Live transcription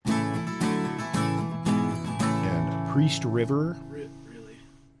Priest River. Really?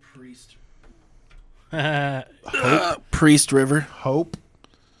 Priest. Priest River. Hope.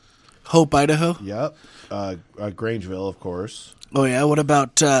 Hope, Idaho. Yep. Grangeville, of course. Oh, yeah. What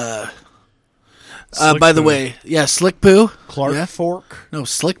about, Slick by the Poo. way, yeah, Slick Poo. Clark Yeah. Fork. No,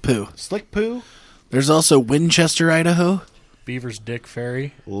 Slick Poo. Slick Poo. There's also Winchester, Idaho. Beaver's Dick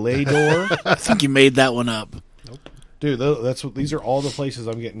Ferry. Laydor. I think you made that one up. Dude, these are all the places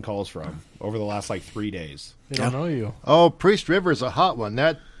I'm getting calls from over the last, 3 days. They don't know you. Oh, Priest River's a hot one.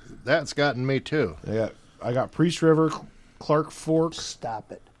 That's gotten me too. I got Priest River, Clark Fork,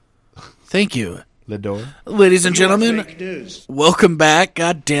 Stop it. Thank you. Laydor. Ladies and gentlemen, welcome back.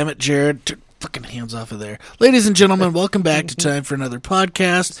 God damn it, Jared. Took fucking hands off of there. Ladies and gentlemen, welcome back to Time for Another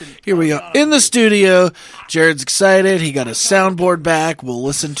Podcast. Here we go in the studio. Jared's excited. He got his soundboard back. We'll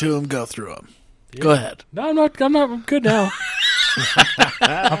listen to him, go through him. Go ahead. No, I'm not. I'm good now.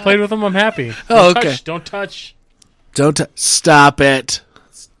 I played with them. I'm happy. Oh, Don't okay. touch, don't touch. Stop it.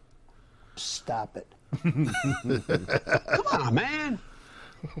 Stop it. Come on, man.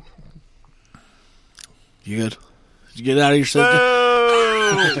 You good? Did you get it out of your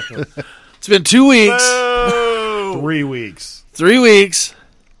system? It's been 2 weeks. 3 weeks. 3 weeks.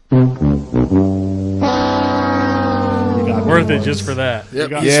 Worth it just for that. Yep,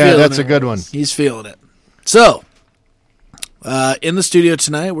 got- he's Yeah, feeling that's it. a good one. He's feeling it. So, in the studio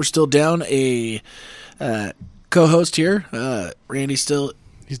tonight, we're still down a co-host here. Randy's still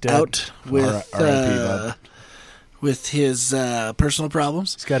He's dead. out with R.I.P., bud. with his personal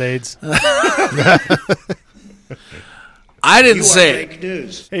problems. He's got AIDS. I didn't say it.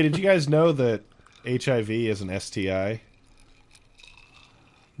 News. Hey, did you guys know that HIV is an STI?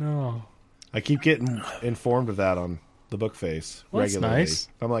 No. I keep getting informed of that on the book face Well, that's regularly. nice.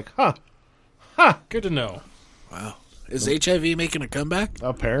 I'm like, huh, Good to know. Wow. Is HIV making a comeback?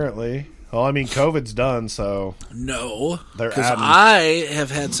 apparently. Well, I mean, COVID's done, so No. They're Because adding- I have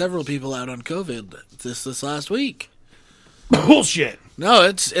had several people out on COVID this last week. bullshit. No,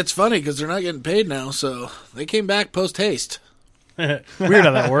 it's funny because they're not getting paid now, so they came back post haste. Weird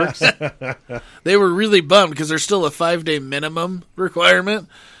how that works. They were really bummed because there's still a 5-day minimum requirement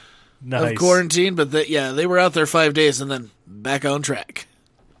Nice. of quarantine, but they were out there 5 days and then back on track.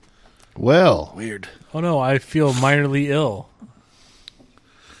 Well, Weird. Oh no, I feel minorly ill.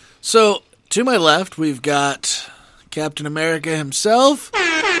 So to my left, we've got Captain America himself,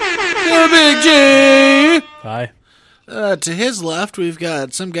 the Big J. Hi. To his left, we've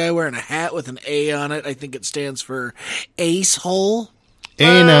got some guy wearing a hat with an A on it. I think it stands for Ace Hole.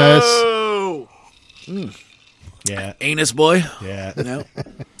 anus. Oh, Yeah, anus boy. yeah, No.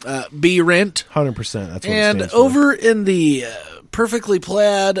 B Rent. 100%. That's what it And stands for. over in the perfectly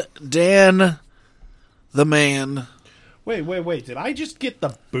plaid, Dan the Man. Wait. Did I just get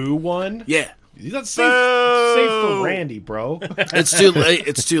the boo one? Yeah. That's safe for Randy, bro. It's too late.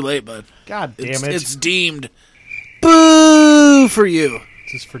 It's too late, bud. God damn it. It's deemed boo for you.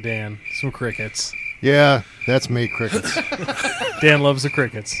 Just for Dan. Some crickets. Yeah, that's me, crickets. Dan loves the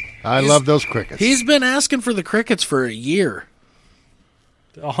crickets. I love those crickets. He's been asking for the crickets for a year.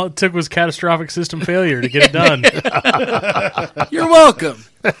 All it took was catastrophic system failure to get it done. You're welcome.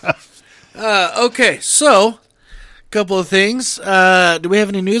 Okay, so couple of things. Do we have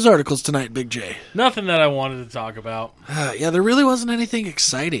any news articles tonight, Big J? Nothing that I wanted to talk about. Yeah, there really wasn't anything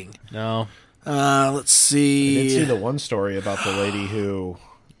exciting. No. Let's see. I did see the one story about the lady who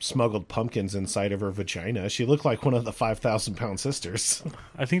smuggled pumpkins inside of her vagina. She looked like one of the 5,000-pound sisters.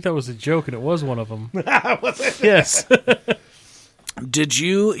 I think that was a joke, and it was one of them. Was it? Yes. Did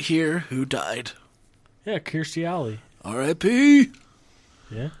you hear who died? Yeah, Kirstie Alley. R.I.P.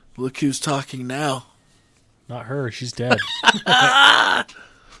 Yeah. Look who's talking now. Not her. She's dead.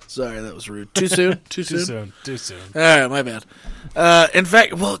 Sorry, that was rude. Too soon? Too Too soon? soon. Too soon. All right, my bad. In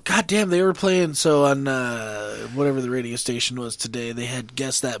fact, well, goddamn, they were playing, so on whatever the radio station was today, they had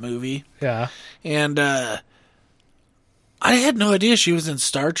Guess That Movie. Yeah. And I had no idea she was in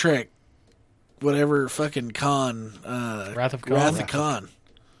Star Trek, whatever fucking Khan. Wrath of Khan. Wrath of Khan.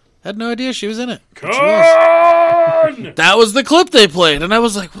 Had no idea she was in it. But she was. That was the clip they played, and I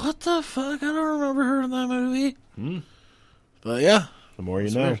was like, what the fuck? I don't remember her in that movie. But yeah. The more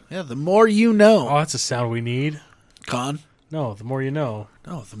you know. Yeah, the more you know. Oh, that's a sound we need. Khan? No, the more you know.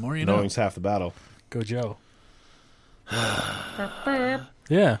 No, the more you know. Knowing's half the battle. Go Joe.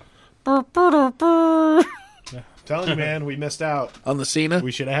 Yeah. Telling you, man, we missed out. On the Cena?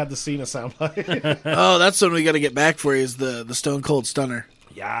 We should have had the Cena soundbite. Oh, that's when we got to get back for you is the Stone Cold Stunner.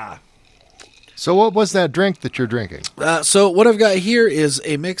 Yeah. So what was that drink that you're drinking? So what I've got here is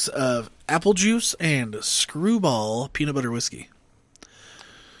a mix of apple juice and Screwball peanut butter whiskey.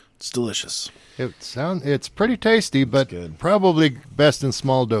 It's delicious. It's pretty tasty, but good. probably best in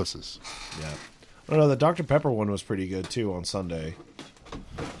small doses. Yeah. Oh no, the Dr. Pepper one was pretty good too on Sunday.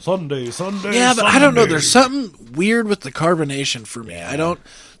 Sunday. Yeah, but I don't know. There's something weird with the carbonation for me.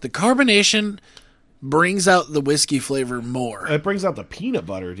 The carbonation brings out the whiskey flavor more. It brings out the peanut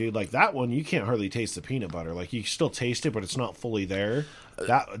butter, dude. Like that one, you can't hardly taste the peanut butter. Like you still taste it, but it's not fully there.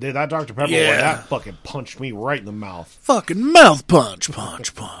 That Dr. Pepper one, that fucking punched me right in the mouth. Fucking mouth punch.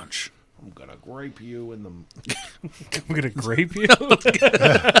 I'm gonna grape you in the. I'm gonna grape you. Fucking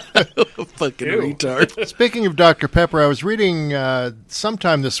retard. Speaking of Dr. Pepper, I was reading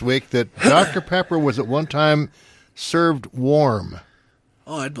sometime this week that Dr. Pepper was at one time served warm.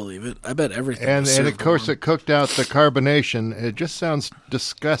 Oh, I'd believe it. I bet everything. And was of served course, warm. it cooked out the carbonation. It just sounds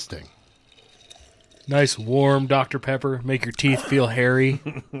disgusting. Nice warm Dr. Pepper. Make your teeth feel hairy.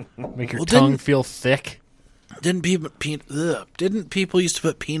 Make your Well, tongue didn't- feel thick. Didn't people used to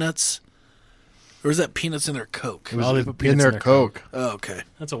put peanuts? Or was that peanuts in their Coke? It was Oh, they put in peanuts their Coke. Oh, okay.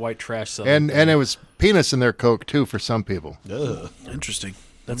 That's a white trash Southern And it was penis in their Coke, too, for some people. Ugh. Interesting.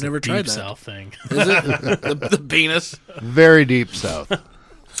 That's I've never a tried deep that. South thing. Is it? the penis? Very deep south.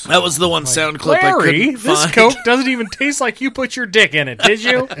 That was the one sound clip I Larry, couldn't this find. Coke doesn't even taste like you put your dick in it, did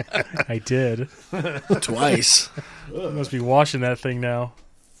you? I did. Twice. You must be washing that thing now.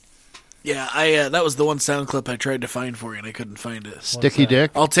 Yeah, I that was the one sound clip I tried to find for you, and I couldn't find it. Sticky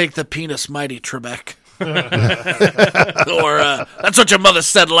dick. I'll take the penis, mighty Trebek. Or that's what your mother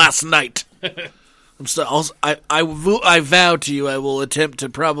said last night. I vow to you, I will attempt to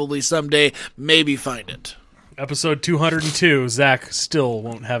probably someday maybe find it. Episode 202, Zach still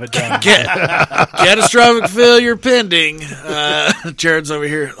won't have it done. Catastrophic failure pending. Jared's over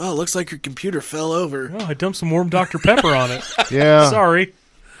here. Oh, looks like your computer fell over. Oh, I dumped some warm Dr. Pepper on it. Yeah. Sorry.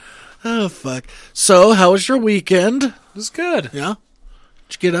 Oh, fuck. So, how was your weekend? It was good. Yeah?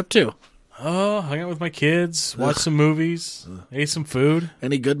 What'd you get up to? Oh, hung out with my kids, watched some movies, ate some food.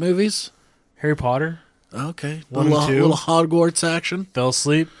 Any good movies? Harry Potter. Okay. One and two. Little Hogwarts action. Fell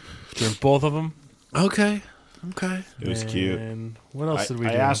asleep during both of them. Okay. It was cute. And what else did we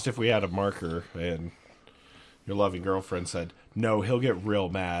I do? asked if we had a marker, and your loving girlfriend said, no, he'll get real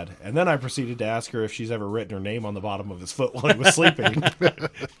mad. And then I proceeded to ask her if she's ever written her name on the bottom of his foot while he was sleeping.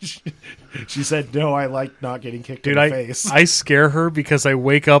 She said, no, I like not getting kicked in the face. I scare her because I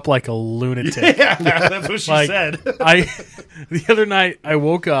wake up like a lunatic. Yeah, that's what she said. The other night I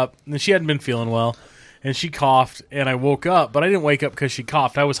woke up and she hadn't been feeling well, and she coughed, and I woke up, but I didn't wake up because she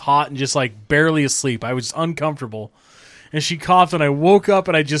coughed. I was hot and just like barely asleep. I was uncomfortable, and she coughed, and I woke up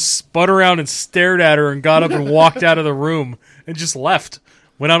and I just spun around and stared at her and got up and walked out of the room and just left.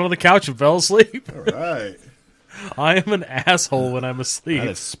 Went out on the couch and fell asleep. All right. I am an asshole when I'm asleep. That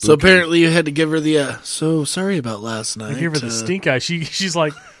is spooky. So apparently you had to give her the, so sorry about last night. I gave her the stink eye. She's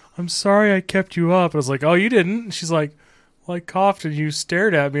like, I'm sorry I kept you up. I was like, oh, you didn't? And she's like, well, I coughed and you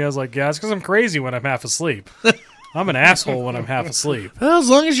stared at me. I was like, yeah, it's because I'm crazy when I'm half asleep. I'm an asshole when I'm half asleep. Well, as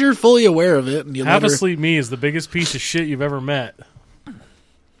long as you're fully aware of it. And you Half let her... asleep me is the biggest piece of shit you've ever met.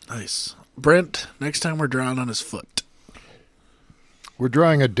 Nice. Brent, next time we're drawing on his foot. We're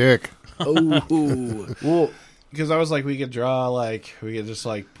drawing a dick. Oh. Well, because I was like, we could just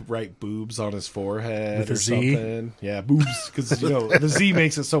write boobs on his forehead With a or Z? something. Yeah, boobs, because the Z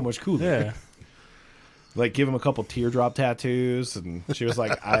makes it so much cooler. Yeah. Like, give him a couple teardrop tattoos, and she was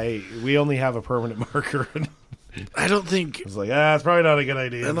like, we only have a permanent marker. And I don't think I was like, it's probably not a good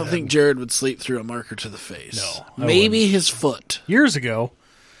idea. I don't think Jared would sleep through a marker to the face. No, I Maybe his foot. Years ago,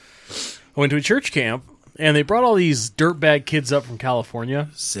 I went to a church camp, and they brought all these dirtbag kids up from California.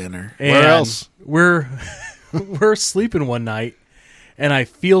 Sinner. And Where else? We're sleeping one night, and I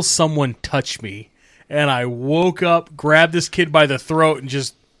feel someone touch me. And I woke up, grabbed this kid by the throat, and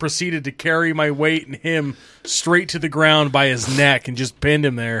just proceeded to carry my weight and him straight to the ground by his neck and just pinned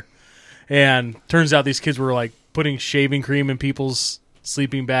him there. And turns out these kids were like putting shaving cream in people's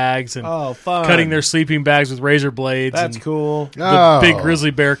sleeping bags and fun. cutting their sleeping bags with razor blades. That's and cool. the big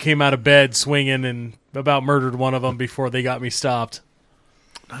grizzly bear came out of bed swinging and about murdered one of them before they got me stopped.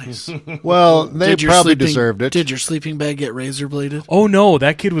 Nice. Well, they probably deserved it. Did your sleeping bag get razor bladed? Oh no,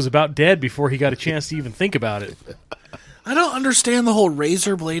 that kid was about dead before he got a chance to even think about it. I don't understand the whole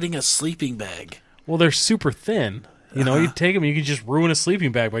razor blading a sleeping bag. Well, they're super thin. You know, you take them, you can just ruin a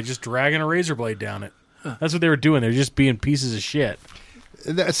sleeping bag by just dragging a razor blade down it. That's what they were doing. They're just being pieces of shit.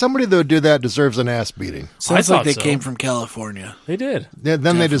 Somebody that would do that deserves an ass beating. Sounds I like they thought so. came from California. They did.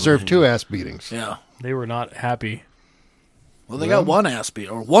 Then they deserve 2 ass beatings. Yeah. They were not happy. Well, they got one ass beat,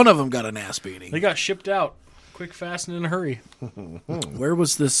 or one of them got an ass beating. They got shipped out Quick, fast, and in a hurry. Where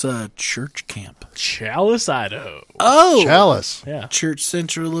was this church camp? Chalice, Idaho. Oh, Chalice. Yeah. Church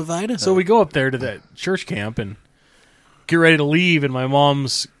Central of Idaho. So we go up there to that church camp and get ready to leave in my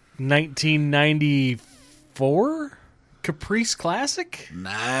mom's 1994 Caprice Classic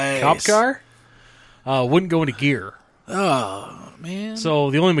nice cop car. Wouldn't go into gear. Oh man!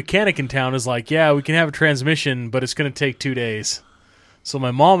 So the only mechanic in town is like, yeah, we can have a transmission, but it's going to take 2 days. So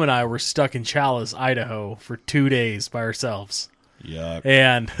my mom and I were stuck in Chalice, Idaho for 2 days by ourselves. Yuck.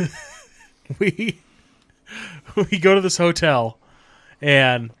 And we go to this hotel,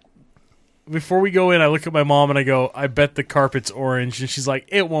 and before we go in, I look at my mom and I go, I bet the carpet's orange. And she's like,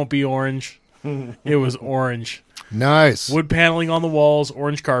 it won't be orange. It was orange. Nice. Wood paneling on the walls,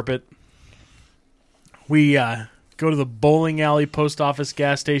 orange carpet. We go to the bowling alley, post office,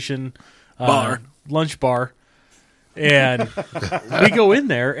 gas station, Bar. lunch bar. And we go in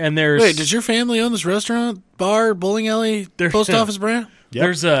there, and there's... Wait, does your family own this restaurant, bar, bowling alley, post office brand? Yep.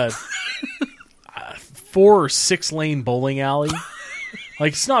 There's a 4 or 6 lane bowling alley.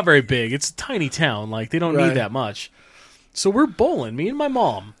 Like, it's not very big. It's a tiny town. Like, they don't Right. need that much. So we're bowling, me and my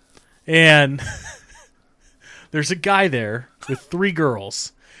mom. And there's a guy there with 3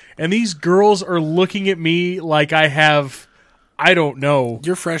 girls. And these girls are looking at me like I have, I don't know,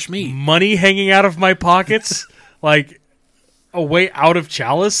 You're fresh meat. money hanging out of my pockets. Like a way out of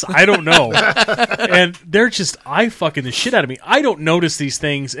Chalice. I don't know. And they're just eye fucking the shit out of me. I don't notice these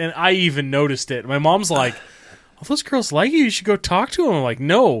things, and I even noticed it. My mom's like, "Oh, those girls like you. You should go talk to them." I'm like,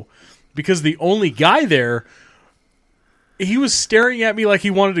 "No," because the only guy there, he was staring at me like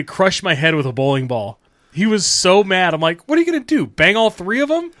he wanted to crush my head with a bowling ball. He was so mad. I'm like, "What are you gonna do? Bang all 3 of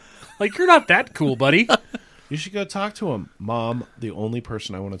them? Like, you're not that cool, buddy." You should go talk to him. Mom, the only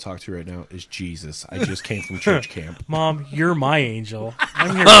person I want to talk to right now is Jesus. I just came from church camp. Mom, you're my angel.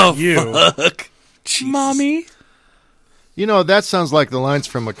 I'm here Oh, with you. fuck. Jesus. Mommy. You know, that sounds like the lines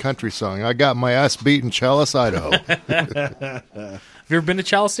from a country song. I got my ass beat in Chalice, Idaho. Have you ever been to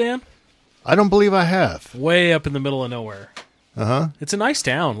Chalice, Dan? I don't believe I have. Way up in the middle of nowhere. Uh-huh. It's a nice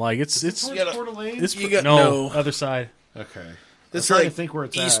town. Like it's Coeur d'Alene? it's You got- no, no. other side. Okay. It's trying to like think where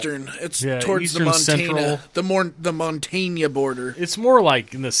it's at. eastern. It's Yeah, towards eastern the Montana, central. the Montana border. It's more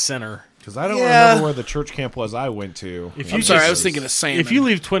like in the center. Because I don't Yeah. remember where the church camp was I went to. If I'm you sorry, just- I was thinking of Salmon. If you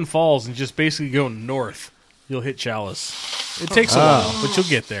leave Twin Falls and just basically go north, you'll hit Chalice. It takes a while, but you'll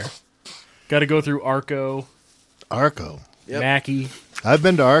get there. Got to go through Arco, Arco. Yep. Mackey. I've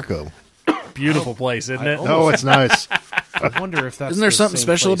been to Arco. Beautiful place, isn't it? Oh, it's nice. I wonder if that's Isn't there the something same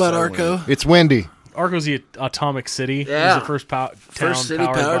special place about I Arco? went. It's windy. Arco's the atomic city. It Yeah. was the first town First city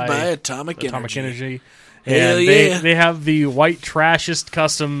powered by atomic energy. Hell And yeah. they have the white trashest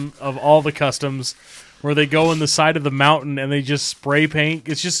custom of all the customs, where they go in the side of the mountain and they just spray paint.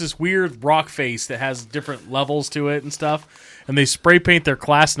 It's just this weird rock face that has different levels to it and stuff. And they spray paint their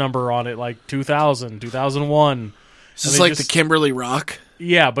class number on it, like 2000, 2001. This And is they like just- the Kimberly Rock.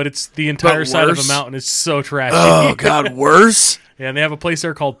 Yeah, but it's the entire side of a worse? mountain. It's so trashy. Oh God, worse. Yeah, and they have a place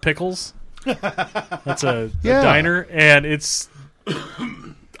there called Pickles. That's a Yeah. diner, and it's.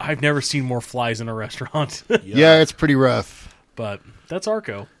 I've never seen more flies in a restaurant, Yeah, it's pretty rough. but that's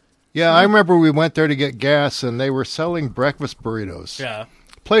Arco. Yeah, I remember we went there to get gas, and they were selling breakfast burritos. Yeah,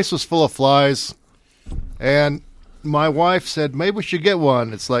 Place was full of flies, and my wife said, maybe we should get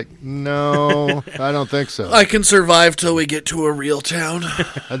one. It's like, no, I don't think so. I can survive till we get to a real town.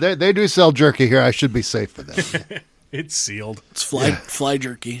 They do sell jerky here. I should be safe for them. it's sealed. It's fly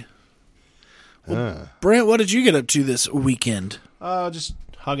jerky. Well, Brent, what did you get up to this weekend? Just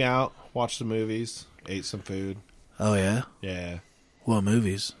hung out, watched some movies, ate some food. Oh yeah, Yeah. what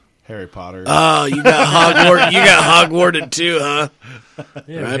movies? Harry Potter. Oh, you got Hogwarts. You got Hogwarted too, huh? Yeah, Right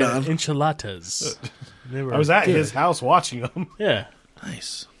we had on. enchiladas. They were I was at good. his house watching them. Yeah,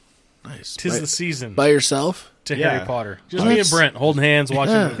 Nice. tis By, the season by yourself? to Yeah. Harry Potter. Just Oh, me and that's- Brent holding hands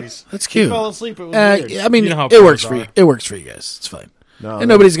watching Yeah, movies. that's He cute. fell asleep. It was weird. I mean, You know how it works pros for you. are. It works for you guys. It's fine. No, And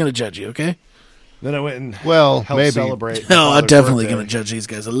nobody's gonna judge you, okay? Then I went and Well, helped maybe. celebrate. my No, I'm father's definitely birthday. gonna judge these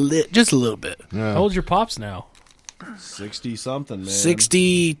guys just a little bit. How old's your pops now? 60 something, man.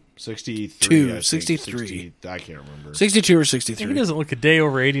 60, 63. I think. 63. 60 I can't remember. 62 or He 63. doesn't look a day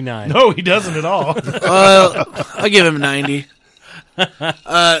over 89. No, he doesn't at all. I'll give him 90.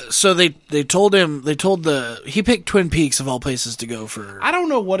 So they told him he picked Twin Peaks of all places to go for. I don't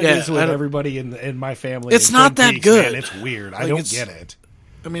know what it Yeah, is I with don't- everybody in my family. It's in not Twin that Peaks, good. Man. It's weird. I Like, don't it's- get it.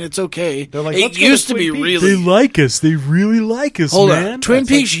 I mean, it's okay. They're like, it "Let's go to used to be Twin Peaks." really. They like us. They really like us, Hold man. on. Twin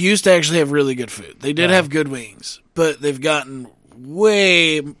Peaks used to actually have really good food. They did have good wings, but they've gotten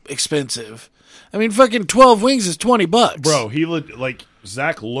way expensive. I mean, fucking 12 wings is $20. Bro, like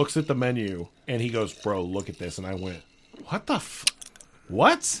Zach looks at the menu and he goes, "Bro, look at this." And I went, "What the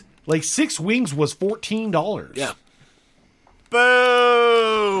what?" Like 6 wings was $14. Yeah.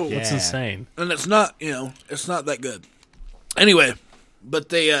 Boo! That's Yeah. insane. And it's not, it's not that good. Anyway, but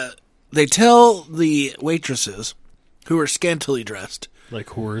they tell the waitresses who are scantily dressed. Like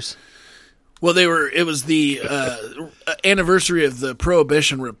whores. Well, it was the anniversary of the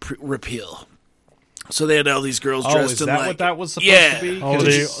Prohibition repeal. So they had all these girls Oh, dressed is in that like, what that was supposed yeah. to be? Oh,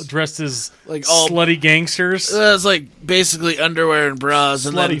 they dressed as Like all- slutty gangsters. It was like basically underwear and bras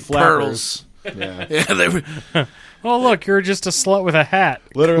and then Slutty flappers. pearls. Yeah. Yeah, they were. Oh, look, you're just a slut with a hat.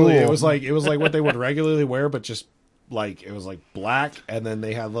 Literally, Cool. it was like what they would regularly wear, but just like it was like black, and then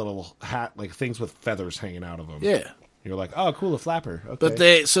they had little hat like things with feathers hanging out of them. Yeah. You're like, oh, cool, a flapper. Okay. But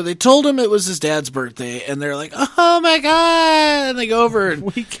they told him it was his dad's birthday, and they're like, "Oh my god!" And they go over, and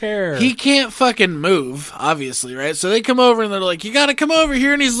We care. he can't fucking move, obviously, right? So they come over, and they're like, "You got to come over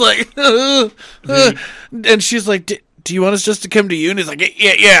here," and he's like, and she's like, "Do you want us just to come to you?" And he's like,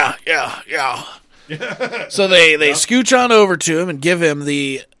 "Yeah." So they scooch on over to him and give him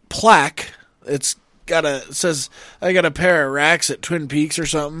the plaque. It says, "I got a pair of racks at Twin Peaks" or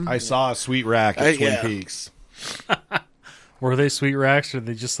something. I saw a sweet rack at Twin yeah. Peaks. Were they sweet racks or did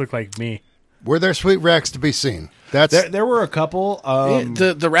they just look like me? Were there sweet racks to be seen? That's There were a couple.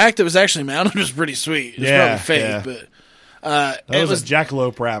 The rack that was actually mounted was pretty sweet. It was Yeah, probably fake, yeah. but that was a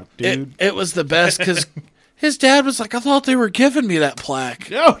jackalope wrap, dude. it was the best because his dad was like, "I thought they were giving me that plaque."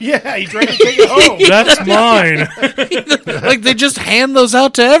 Oh yeah, he tried to take it home. That's mine. Like they just hand those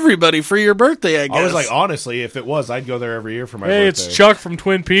out to everybody for your birthday. I guess. I was like, honestly, if it was, I'd go there every year for my Hey, birthday. it's Chuck from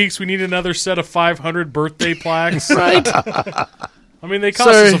Twin Peaks. We need another set of 500 birthday plaques. right. I mean, they cost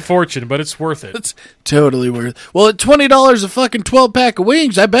us Sorry. a fortune, but it's worth it. It's totally worth. Well, at $20 a fucking 12-pack of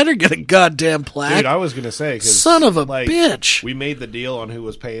wings, I better get a goddamn plaque. Dude, I was gonna say, 'cause, Son of a like, bitch. We made the deal on who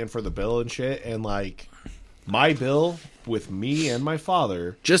was paying for the bill and shit, and like my bill with me and my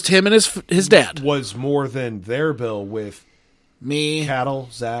father Just him and his dad. was more than their bill with Me. Cattle,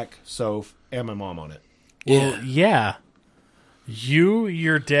 Zach, Soph, and my mom on it. Well, yeah. You,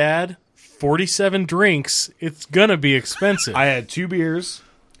 your dad, 47 drinks. It's gonna be expensive. I had 2 beers.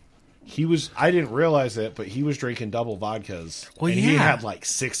 I didn't realize it, but he was drinking double vodkas. Well, and he yeah. had like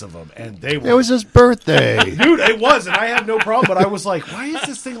 6 of them, and they were. it was his birthday. Dude, it was, and I had no problem. But I was like, "Why is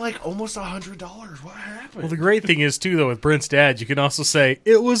this thing like almost $100? What happened?" Well, the great thing is, too, though, with Brent's dad, you can also say,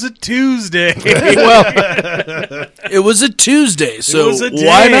 it was a Tuesday. It was a Tuesday, so was a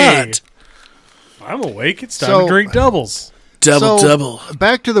why day. not? I'm awake. It's time So- to drink doubles. Double.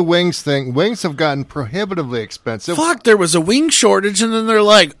 Back to the wings thing. Wings have gotten prohibitively expensive. Fuck, there was a wing shortage, and then they're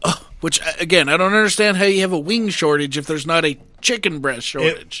like, oh, which, again, I don't understand how you have a wing shortage if there's not a chicken breast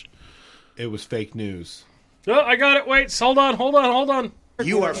shortage. It was fake news. Oh, I got it. Wait, hold on.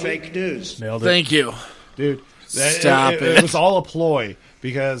 You are fake news. Nailed it. Thank you. Dude, Stop it it. was all a ploy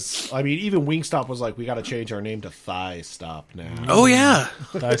because, I mean, even Wingstop was like, we got to change our name to Thigh Stop now. Oh, yeah.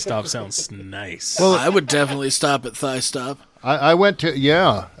 Thigh stop sounds nice. Well, I would definitely stop at Thigh Stop. I went to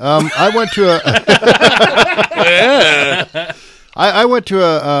I went to a I went to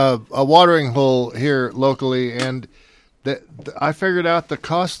a watering hole here locally, and I figured out the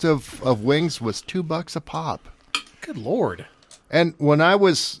cost of wings was $2 a pop. Good Lord. And when I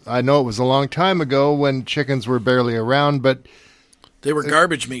know it was a long time ago when chickens were barely around, but They were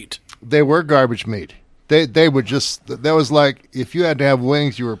garbage meat. they were garbage meat. They would that was like if you had to have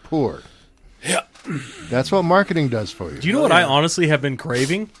wings, you were poor. Yeah. That's what marketing does for you. Do you know what I honestly have been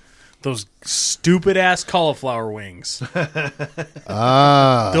craving? Those stupid ass cauliflower wings. Those,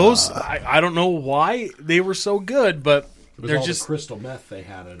 I don't know why they were so good, but It was they're all just. the crystal meth they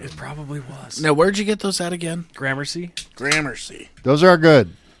had in It them. probably was. Now, where'd you get those at again? Gramercy. Gramercy. Those are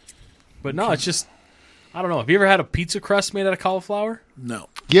good. But no, it's just. I don't know. Have you ever had a pizza crust made out of cauliflower? No.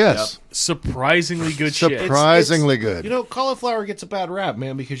 Yes. Surprisingly good shit. Surprisingly good. You know, cauliflower gets a bad rap,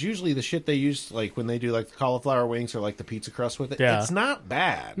 man, because usually the shit they use, like when they do like the cauliflower wings or like the pizza crust with it, Yeah. it's not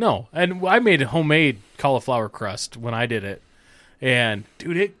bad. No, and I made homemade cauliflower crust when I did it, and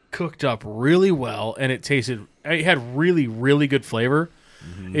dude, it cooked up really well, and it had really, really good flavor.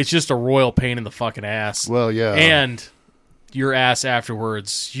 It's just a royal pain in the fucking ass. Well, yeah. and your ass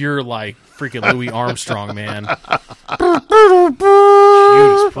afterwards, you're like freaking Louis Armstrong, man.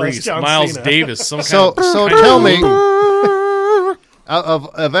 Judas Priest, John Miles Cena. Davis, some So kind of, so tell me,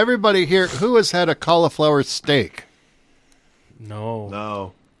 of everybody here, who has had a cauliflower steak? no,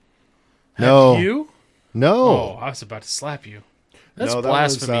 No. No. you? No. Oh, I was about to slap you. That's No,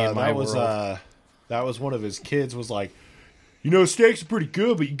 blasphemy in my that was, world. that was one of his kids was like, steaks are pretty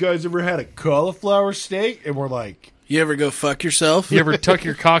good, but you guys ever had a cauliflower steak? And we're like, You ever go fuck yourself? You ever tuck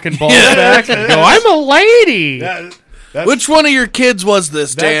your cock and balls back and go, I'm a lady? that's Which one of your kids was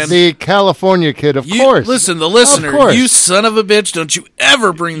this, Dan? The California kid, of course. Listen, the listener, Of course. you son of a bitch, don't you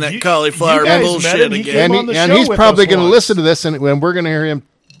ever bring that cauliflower you guys met bullshit him, he again. came on the and show he's with probably us going to once. listen to this, and when we're going to hear him,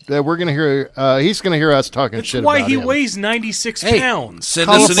 he's going to hear us talking That's shit why about he him. weighs 96 Hey, pounds. send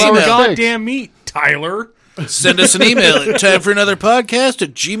us an Cauliflower email. steak. Goddamn meat, Tyler. Send us an email at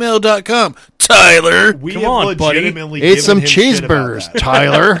timeforanotherpodcast@gmail.com. Tyler. we Come have on, buddy. legitimately Eat given some him shit about cheeseburgers, that.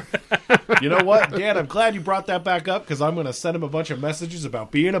 Tyler. You know what, Dan? I'm glad you brought that back up because I'm going to send him a bunch of messages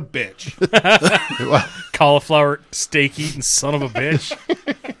about being a bitch. Cauliflower steak eating son of a bitch.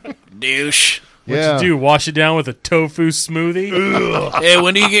 Douche. What Yeah. you do? Wash it down with a tofu smoothie? Hey,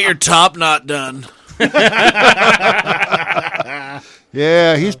 when do you get your top knot done?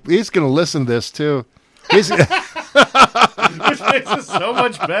 Yeah, he's going to listen to this too. He's, Which makes it so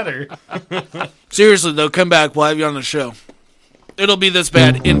much better. Seriously, though, come back. We'll have you on the show. It'll be this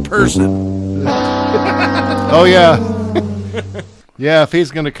bad in person. oh yeah, yeah. If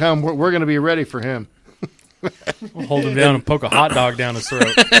he's going to come, we're going to be ready for him. We'll hold him down and poke a hot dog down his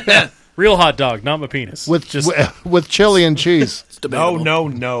throat. Real hot dog, not my penis. With with chili and cheese. It's No, debatable.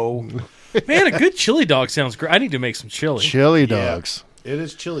 no. Man, a good chili dog sounds great. I need to make some chili. Chili Yeah. dogs. It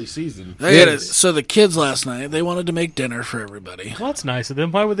is chili season. So the kids last night, they wanted to make dinner for everybody. Well, that's nice of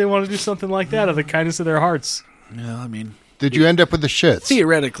them. Why would they want to do something like that out of the kindness of their hearts? Yeah, I mean, Did you end up with the shits?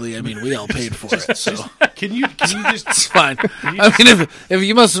 theoretically, I mean, we all paid for it, so Can you it's just fine. I mean, if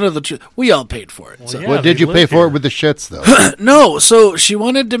you must know the truth, we all paid for it. So. yeah. What did they you live pay for here. it with the shits though? No, so she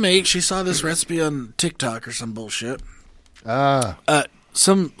wanted to make. She saw this recipe on TikTok or some bullshit.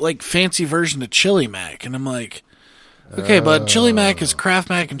 Some like fancy version of chili mac, and I'm like, okay, but chili mac is Kraft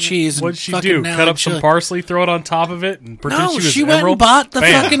mac and cheese. And What'd she fucking do? now Cut like up some chili. parsley, throw it on top of it, and pretend No, she was she went Emerald? and bought the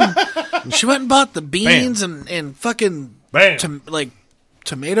Bam. fucking. She went and bought the beans and fucking Bam. like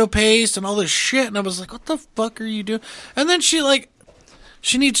tomato paste and all this shit, and I was like, what the fuck are you doing? And then she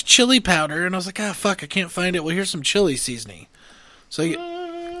needs chili powder, and I was like, ah, fuck, I can't find it. Well, here's some chili seasoning. So you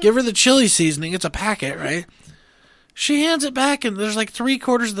give her the chili seasoning. It's a packet, right? She hands it back, and there's like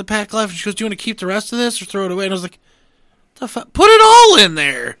 3/4 of the pack left. And she goes, "Do you want to keep the rest of this or throw it away?" And I was like, "The fuck? Put it all in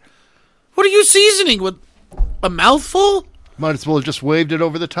there. What are you seasoning with? A mouthful?" Might as well have just waved it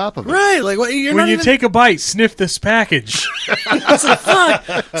over the top of it. Right, like what? You're When not you even... take a bite, sniff this package. Fuck.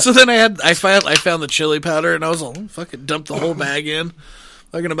 So then I found the chili powder, and I was like, fucking dumped the whole bag in,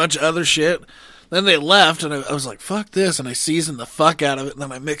 fucking a bunch of other shit. Then they left, and I was like, fuck this, and I seasoned the fuck out of it, and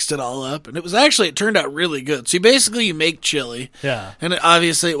then I mixed it all up, and it turned out really good. So you make chili, Yeah. and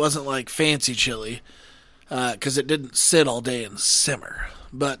obviously it wasn't like fancy chili, because it didn't sit all day and simmer.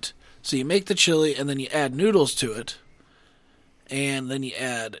 But so you make the chili, and then you add noodles to it, and then you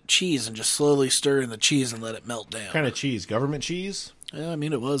add cheese, and just slowly stir in the cheese and let it melt down. kind of cheese? Government cheese? Yeah, I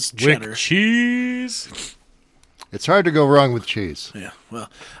mean, it was cheddar. Wick cheese. It's hard to go wrong with cheese. Yeah, well,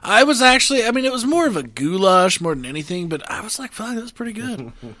 I was actually, I mean, it was more of a goulash more than anything, but I was like, fuck, that was pretty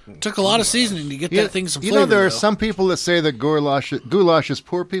good. Took a lot of seasoning to get that thing some flavor. You know, there are though. some people that say that goulash is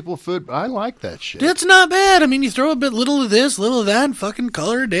poor people food. But I like that shit. It's not bad. I mean, you throw a bit little of this, little of that, and fucking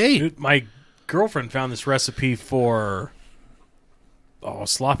call her a day. Dude, my girlfriend found this recipe for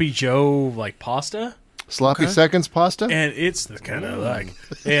sloppy Joe like pasta, Sloppy seconds pasta. and it's the kind of like,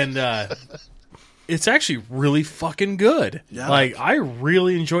 and it's actually really fucking good. Yeah. Like I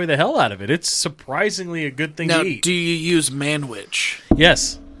really enjoy the hell out of it. It's surprisingly a good thing Now, to eat. do you use Manwich?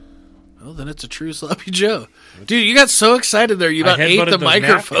 Yes. Well, then it's a true sloppy Joe. Dude, you got so excited there. You I about ate headbutted the the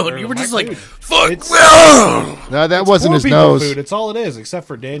microphone. napkin or You the were just microphone. like, fuck. No, that wasn't Poor his people nose. food. It's all it is, except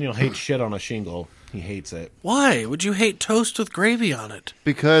for Daniel hates shit on a shingle. He hates it. Why would you hate toast with gravy on it?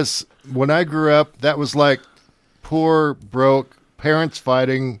 Because when I grew up, that was like poor, broke parents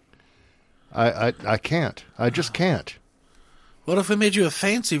fighting. I can't. I just can't. What if we made you a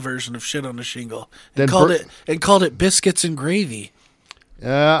fancy version of shit on a shingle Then and called it biscuits and gravy?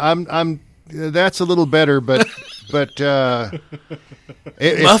 I'm. That's a little better, but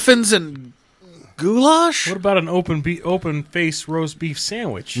Muffins and goulash? What about an open face roast beef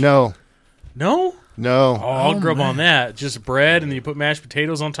sandwich? no, No? no. Oh, I'll grub on that. Just bread, and then you put mashed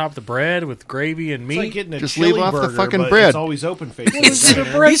potatoes on top of the bread with gravy and meat. It's like getting a Just chili leave off the burger, fucking but bread. It's always open faced.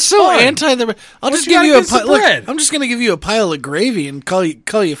 He's so anti the. I'll just you give got you a against the look, bread? I'm just gonna give you a pile of gravy and call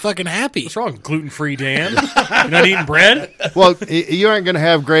you fucking happy. What's wrong? Gluten-free, Dan? You're not eating bread? Well, you aren't going to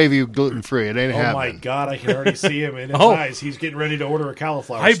have gravy gluten free. It ain't Oh happening. my god! I can already see him in his Oh. eyes. He's getting ready to order a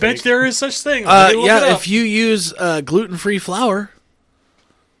cauliflower. I steak. bet there is such thing. Let me look it Yeah, up. if you use gluten-free flour,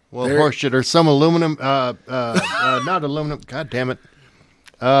 Well, horseshit or some aluminum, not aluminum. God damn it.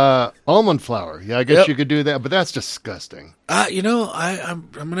 Almond flour. Yeah, I guess Yep. you could do that, but that's disgusting. I'm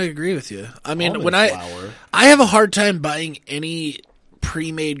going to agree with you. I mean, Almond when flour. I have a hard time buying any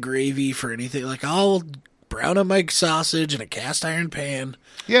pre-made gravy for anything. Like, I'll brown up my sausage in a cast iron pan.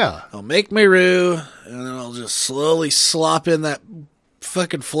 Yeah. I'll make my roux, and then I'll just slowly slop in that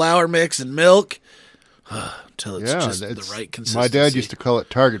fucking flour mix and milk until it's Yeah, just the it's- right consistency. My dad used to call it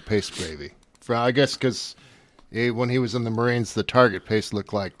Target paste gravy. I guess because when he was in the Marines, the Target paste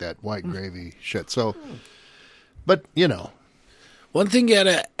looked like that white gravy shit. So, but you know, One thing you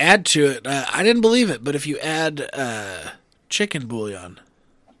gotta add to it, I didn't believe it, but if you add chicken bouillon,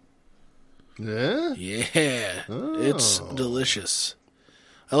 yeah, it's delicious.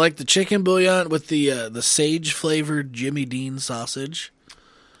 I like the chicken bouillon with the sage flavored Jimmy Dean sausage.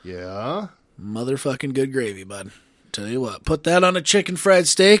 yeah. Motherfucking good gravy, bud. Tell you what, put that on a chicken fried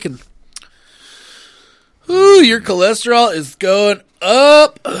steak and ooh, your cholesterol is going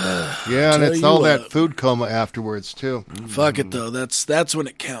up. Yeah, and Tell it's you all what. that food coma afterwards too. Fuck it though. That's when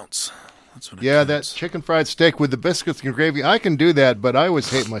it counts. That's when it Yeah, that counts. chicken fried steak with the biscuits and gravy. I can do that, but I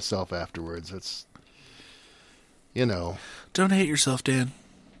always hate myself afterwards. It's, you know, Don't hate yourself, Dan.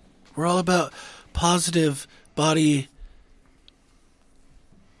 We're all about positive body.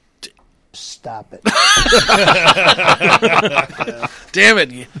 Stop it. Damn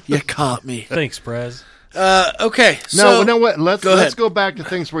it, you caught me. Thanks, Prez. Okay, no, so you know what? Let's go ahead. go back to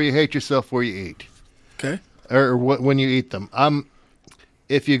things where you hate yourself where you eat, Okay. or when you eat them.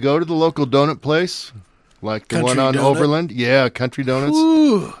 If you go to the local donut place, like the Country one on Donut? Overland, yeah, Country Donuts,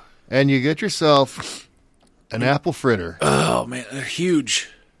 Ooh. and you get yourself an apple fritter. Oh man, they're huge.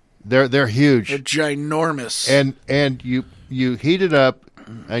 They're huge, They're ginormous. and you heat it up,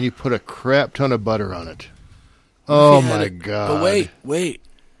 and you put a crap ton of butter on it. Oh If you my added- god! But wait.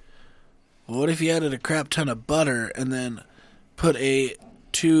 What if you added a crap ton of butter and then put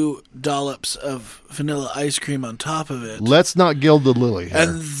 2 dollops of vanilla ice cream on top of it, Let's not gild the lily here.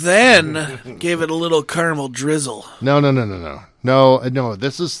 and then gave it a little caramel drizzle? No.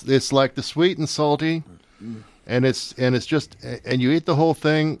 It's like the sweet and salty, and it's just, and you eat the whole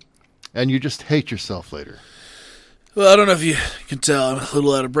thing, and you just hate yourself later. Well, I don't know if you can tell I'm a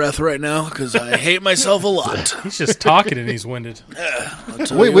little out of breath right now because I hate myself a lot. He's just talking and he's winded. I'll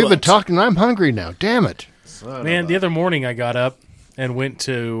tell Wait, you we've been what. talking. I'm hungry now. Damn it! Man, the other morning I got up and went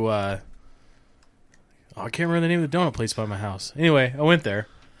to I can't remember the name of the donut place by my house. Anyway, I went there,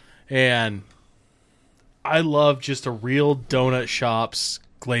 and I love just a real donut shop's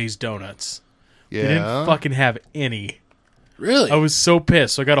glazed donuts. They didn't Yeah, fucking have any. Really? I was so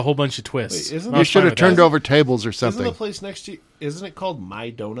pissed, so I got a whole bunch of twists. Wait, isn't I you was should fine have with turned that. over tables or Isn't the something. place next to you, isn't it called My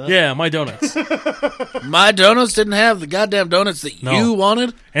Donut? Yeah, my donuts. My donuts didn't have the goddamn donuts that No. you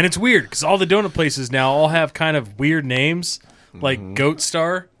wanted. And it's weird because all the donut places now all have kind of weird names, like Goat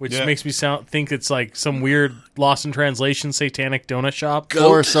Star, which Yeah. makes me think it's like some weird lost in translation satanic donut shop.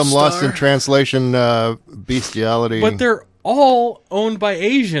 Or Goat some lost in Star. translation bestiality. But they're all owned by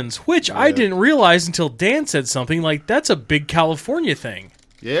Asians, which I didn't realize until Dan said something like that's a big California thing.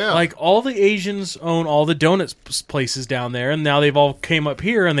 yeah, Like all the Asians own all the donut places down there, and now they've all came up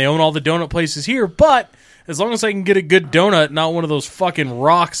here and they own all the donut places here. But as long as I can get a good donut, not one of those fucking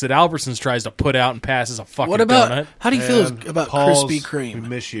rocks that Albertsons tries to put out and pass as a fucking What about? donut. How do you feel And about Paul's, Krispy We Kreme?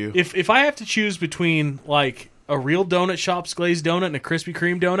 miss you. If I have to choose between like a real donut shop's glazed donut and a Krispy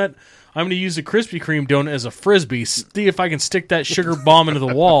Kreme donut, I'm going to use the Krispy Kreme donut as a frisbee. See if I can stick that sugar bomb into the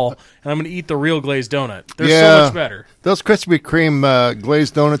wall, and I'm going to eat the real glazed donut. They're so much better. Those Krispy Kreme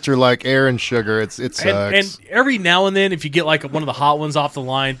glazed donuts are like air and sugar. It sucks. And every now and then, if you get like one of the hot ones off the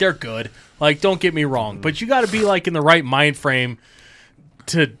line, they're good. Like, don't get me wrong, but you got to be like in the right mind frame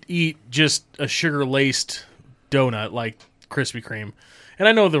to eat just a sugar laced donut like Krispy Kreme. And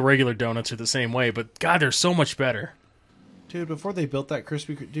I know the regular donuts are the same way, but God, they're so much better. Dude, before they built that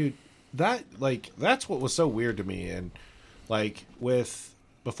Krispy Kreme, dude, that's what was so weird to me. And like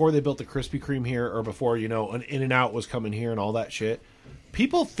before they built the Krispy Kreme here, or before an In-N-Out was coming here and all that shit,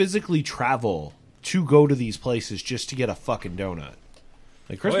 people physically travel to go to these places just to get a fucking donut.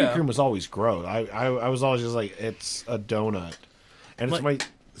 Like Krispy yeah. Kreme was always gross. I was always just like, it's a donut, and it's Like- my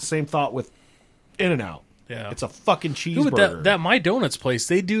same thought with In-N-Out. Yeah. It's a fucking Dude, cheeseburger. that My Donuts place,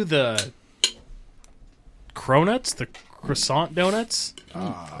 they do the cronuts, the croissant donuts.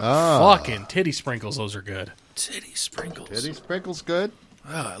 Fucking titty sprinkles, those are good. Titty sprinkles. Titty sprinkles good.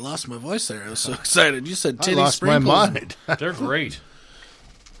 Wow, I lost my voice there. I was so excited. You said I titty lost sprinkles. my mind. They're great.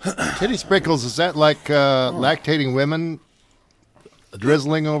 Titty sprinkles, is that like lactating women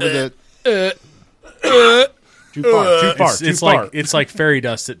drizzling over the... Too far. It's like fairy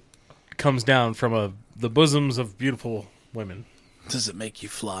dust that comes down from the bosoms of beautiful women. Does it make you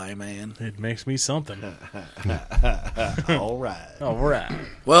fly, man? It makes me something. All right. All right.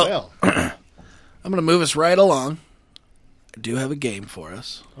 Well, I'm going to move us right along. I do have a game for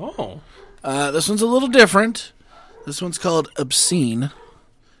us. Oh. This one's a little different. This one's called Obscene.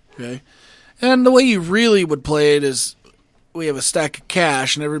 Okay. And the way you really would play it is we have a stack of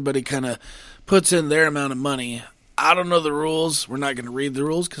cash and everybody kind of puts in their amount of money. I don't know the rules. We're not going to read the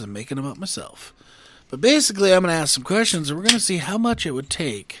rules because I'm making them up myself. But basically, I'm going to ask some questions and we're going to see how much it would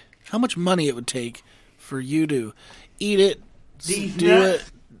take, how much money it would take for you to eat it, it,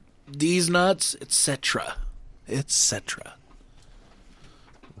 these nuts, etc. Etc.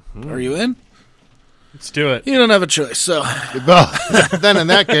 Are you in? Let's do it. You don't have a choice, so. Well, then in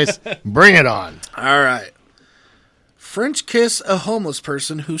that case, bring it on. All right. French kiss a homeless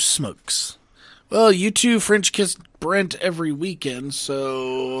person who smokes. Well, you two French kiss Brent every weekend,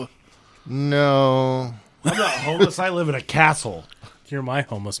 so. No. I'm not homeless. I live in a castle. You're my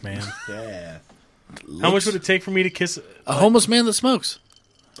homeless man. Yeah. How much would it take for me to kiss a homeless man that smokes?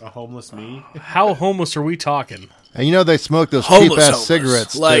 A homeless me? How homeless are we talking? And you know they smoke those Homeless, cheap-ass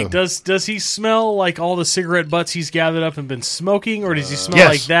cigarettes, like, too. Does he smell like all the cigarette butts he's gathered up and been smoking, or does he smell Yes.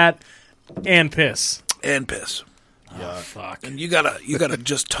 like that and piss? And piss. Yeah, fuck. And you gotta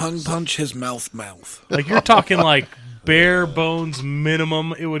just tongue punch his mouth. Like you're talking like bare bones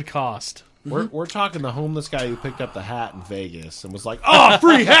minimum it would cost. We're talking the homeless guy who picked up the hat in Vegas and was like, "Oh,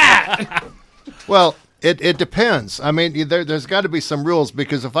 free hat!" Well, it depends. I mean, there's got to be some rules,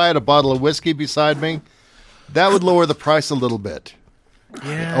 because if I had a bottle of whiskey beside me, that would lower the price a little bit.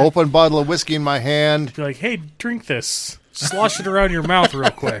 Yeah. Open bottle of whiskey in my hand. Be like, hey, drink this. Slosh it around your mouth real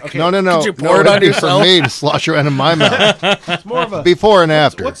quick. No. Could you pour it it'd on be yourself? for me to slosh around in my mouth. It's more of a Before and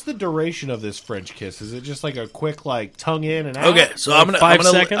after. What's the duration of this French kiss? Is it just like a quick, like tongue in and out? Okay, so I'm 5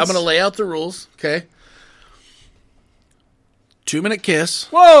 seconds? gonna lay out the rules. Okay. 2-minute kiss.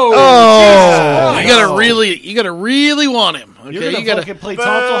 Whoa! Oh! You gotta really want him. Okay, You're gonna you gotta. fucking play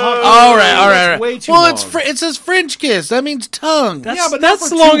tonsil hockey? All right. That's way too Well, long. it says French kiss. That means tongue. That's, Yeah, but not that's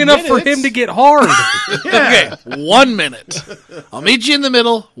for long 2 enough for minutes. him to get hard. Okay, 1 minute. I'll meet you in the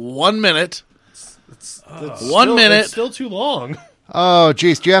middle. 1 minute. 1 minute. It's still too long. Oh,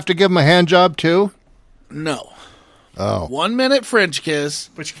 geez. Do you have to give him a hand job, too? No. Oh. 1 minute French kiss.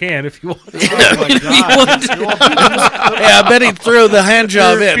 But you can if you want. Oh my god! Yeah, I bet he'd throw the hand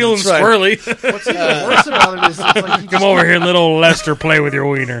job You're in. feeling That's right. squirrely. What's even worse about it is it's like you Come over here and let old Lester play with your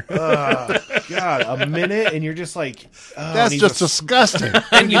wiener. God, a minute, and you're just like, oh, That's and just he's a- disgusting.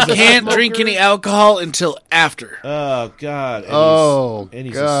 And you can't drink any alcohol until after. Oh god! And Oh,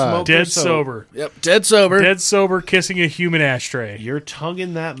 he's God. a smoker, Dead so sober. Yep, dead sober. Dead sober kissing a human ashtray. Your tongue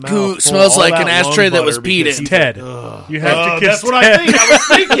in that mouth Who full of smells all like that an ashtray lung that was butter peed because in. he's Ted. like, You have to kiss that's what Ted. I think. I was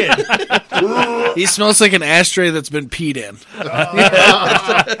thinking. He smells like an ashtray that's been peed in.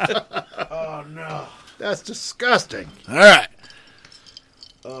 Oh no! That's disgusting. All right.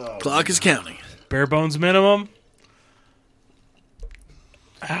 Clock is counting. Bare bones minimum.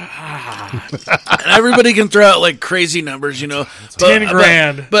 And everybody can throw out like crazy numbers, you know. 10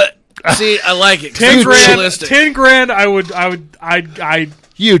 grand. But see, I like it. 'cause 10 it's grand. realistic. 10 grand. I'd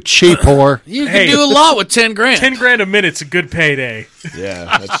You cheap whore. You can Hey. do a lot with 10 grand. 10 grand a minute's a good payday.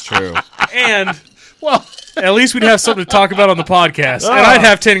 Yeah, that's true. And well, at least we'd have something to talk about on the podcast. And I'd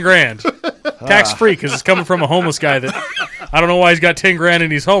have 10 grand. Tax free, because it's coming from a homeless guy that I don't know why he's got 10 grand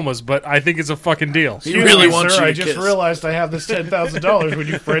and he's homeless, but I think it's a fucking deal. He really wants sir, you to I just kiss. realized I have this $10,000. Would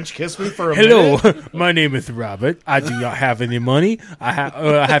you French kiss me for a Hello, minute? my name is Robert. I do not have any money. I have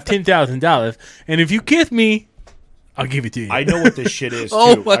 $10,000, and if you kiss me, I'll give it to you. I know what this shit is too.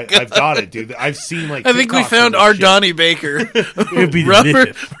 Oh my God. I've got it, dude. I've seen like. I think we TikToks found of our this shit. Donnie Baker. It'd be Robert,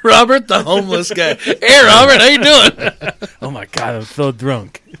 delicious. Robert, the homeless guy. Hey, Robert, how you doing? Oh my god, I'm so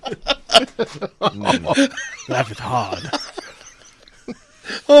drunk. Laugh it hard.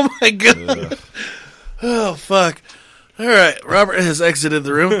 Oh my God. Oh fuck. All right, Robert has exited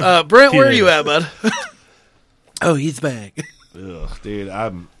the room. Brent, where are you at, bud? Oh, he's back. Ugh, dude,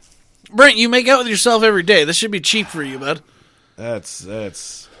 I'm. Brent, you make out with yourself every day. This should be cheap for you, bud.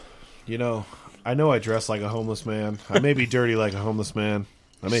 That's. You know, I know I dress like a homeless man. I may be dirty like a homeless man.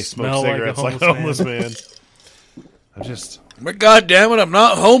 I may smoke Smell like a cigarettes like a homeless homeless man. I'm just. But God damn it, I'm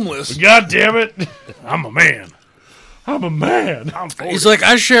not homeless. God damn it! I'm a man. I'm a man. He's like,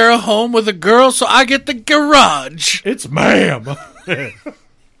 I share a home with a girl, so I get the garage. It's ma'am.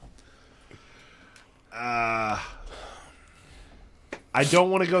 I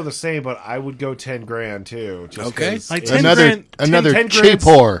don't want to go the same, but I would go 10 grand too. Just Okay. 'cause Like it's- 10 Another grand- another 10 cheap grand's-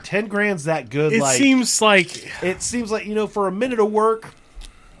 whore. 10 grand's that good. It like seems like it seems like for a minute of work,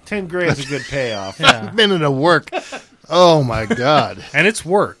 10 grand's a good payoff. yeah. Minute of work. Oh my God. And it's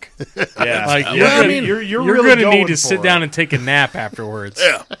work. Yeah, Like you're, you're I gonna, mean, you're you're really gonna going need to for sit it. down and take a nap afterwards.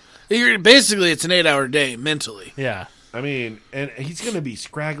 Basically, it's an 8-hour day mentally. Yeah. I mean, and he's going to be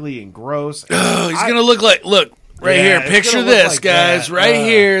scraggly and gross. Oh, he's going to look right Yeah, here. it's Picture gonna look this, like guys. that. Right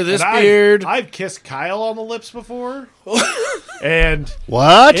here, this and beard. I've kissed Kyle on the lips before, and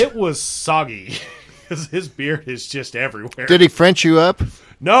What? it was soggy because his beard is just everywhere. Did he French you up?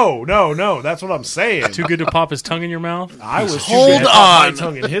 No. That's what I'm saying. Too good to pop his tongue in your mouth? I was Hold too good to put my on.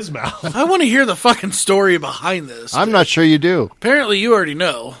 tongue in his mouth. I want to hear the fucking story behind this. I'm not sure you do. Apparently, you already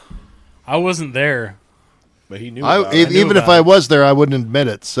know. I wasn't there. But he knew. About it. Even if about I it. was there, I wouldn't admit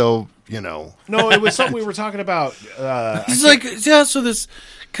it. So No, it was something we were talking about. He's like, yeah, so this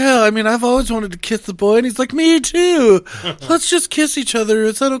Kyle, I mean, I've always wanted to kiss the boy. And he's like, me too. Let's just kiss each other.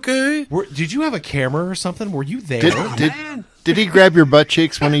 Is that okay? Did you have a camera or something? Were you there? Did he grab your butt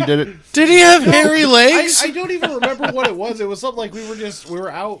cheeks when he did it? Did he have hairy legs? I don't even remember what it was. It was something like we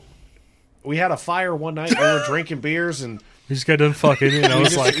were out. We had a fire one night. We were drinking beers and We just got done fucking, and I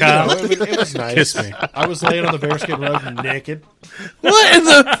was like, it was nice. kiss me. I was laying on the bearskin rug naked. What in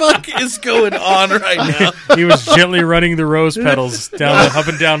the fuck is going on right now? He was gently running the rose petals down, up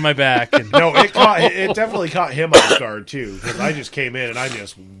and down my back. And No, it definitely caught him off guard too because I just came in and I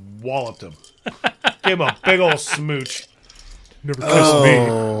just walloped him. Gave him a big old smooch. never kissed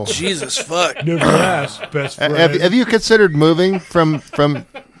me. Jesus fuck. Never asked, best friend. Have you considered moving from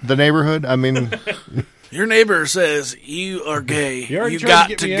the neighborhood? I mean, Your neighbor says you are gay. You already You tried got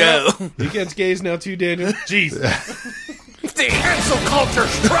get to me go. out? You against gays now too, Daniel? Jesus. The cancel culture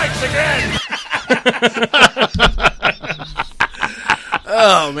strikes again.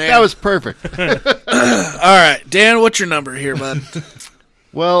 Oh man. that was perfect. All right, Dan. What's your number here, bud?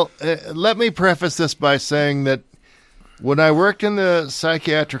 Well, let me preface this by saying that when I worked in the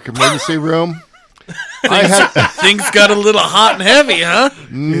psychiatric emergency room, I had Things got a little hot and heavy, huh?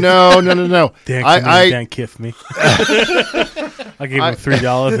 no. Dan, Dan kiffed me. I gave him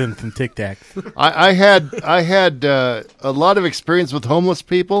 $3 and some Tic Tac. I had a lot of experience with homeless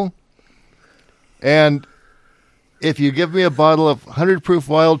people, and if you give me a bottle of 100 proof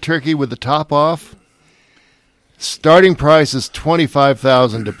wild turkey with the top off, starting price is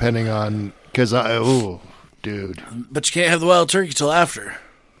 $25,000, depending on dude, But you can't have the wild turkey till after.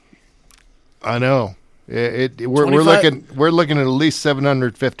 I know we're 25 we're looking at least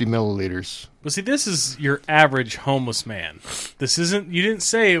 750 milliliters. But see, this is your average homeless man. This isn't. You didn't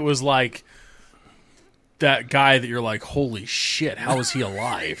say it was like that guy that you're like, holy shit, how is he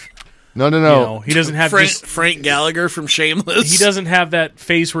alive? No. You know, he doesn't have Frank Gallagher from Shameless. He doesn't have that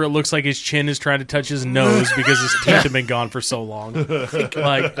face where it looks like his chin is trying to touch his nose because his teeth have been gone for so long.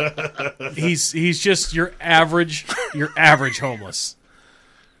 Like he's just your average homeless.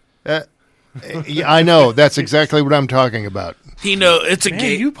 Yeah, I know that's exactly what I'm talking about. He know it's a Man,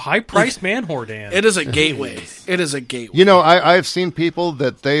 gate. you high priced man whore, Dan. It is a gateway. It is a gateway. You know, I've seen people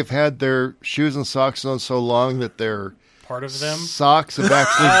that they've had their shoes and socks on so long that their Part of them. socks have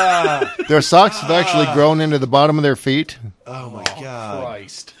actually their socks have actually grown into the bottom of their feet. Oh my god.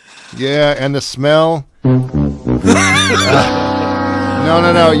 Christ. Yeah, and the smell. No.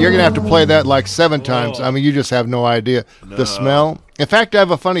 You're gonna have to play that like 7 times. I mean, you just have no idea the smell. In fact, I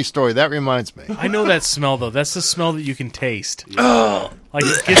have a funny story. That reminds me. I know that smell though. That's the smell that you can taste. Oh, like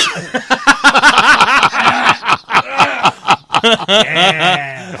it gets.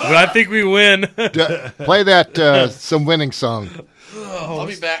 Yeah. But I think we win. Play that some winning song. I'll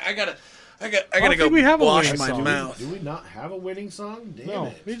be back. I gotta think go we have a wash winning my song. mouth. Do we not have a winning song? Damn No,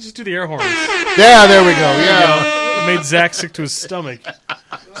 it. we just do the air horns. Yeah, there we go. Yeah. It made Zach sick to his stomach.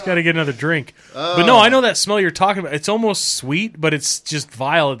 He's got to get another drink. But no, I know that smell you're talking about. It's almost sweet, but it's just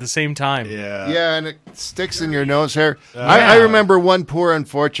vile at the same time. Yeah. Yeah, and it sticks in your nose hair. I remember one poor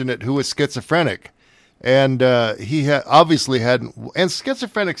unfortunate who was schizophrenic, and he obviously hadn't. And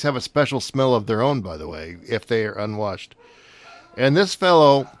schizophrenics have a special smell of their own, by the way, if they are unwashed. And this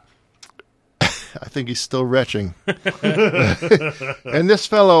fellow, I think he's still retching. And this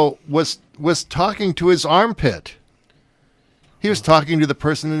fellow was talking to his armpit. He was talking to the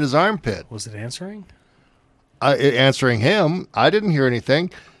person in his armpit. Was it answering? Answering him. I didn't hear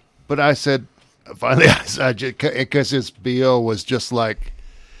anything, but I said, finally, because his BO was just like,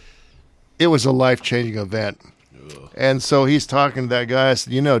 it was a life-changing event. Ugh. And so he's talking to that guy. I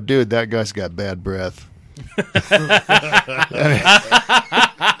said, dude, that guy's got bad breath.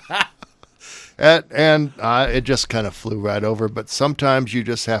 It just kind of flew right over. But sometimes you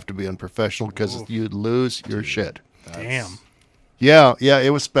just have to be unprofessional because you'd lose your shit. Damn. Yeah,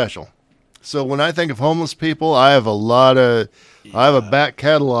 it was special. So when I think of homeless people, I have a back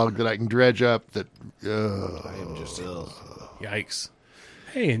catalog that I can dredge up. That I am just Yikes.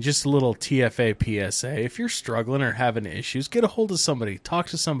 Hey, and just a little TFA PSA. If you're struggling or having issues, get a hold of somebody. Talk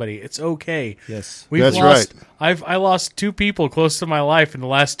to somebody. It's okay. Yes. That's right. I lost 2 people close to my life in the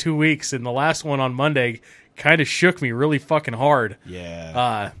last 2 weeks, and the last one on Monday kind of shook me really fucking hard.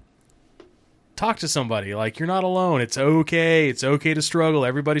 Yeah. Talk to somebody. Like, you're not alone. It's okay. It's okay to struggle.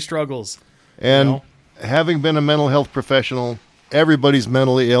 Everybody struggles. And having been a mental health professional, everybody's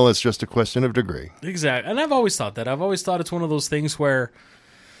mentally ill. It's just a question of degree. Exactly. And I've always thought that. I've always thought it's one of those things where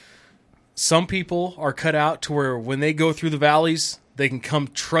some people are cut out to where when they go through the valleys, they can come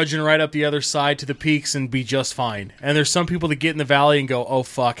trudging right up the other side to the peaks and be just fine. And there's some people that get in the valley and go, oh,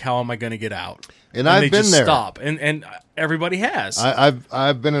 fuck, how am I going to get out? And I've they been just there. Stop. And everybody has.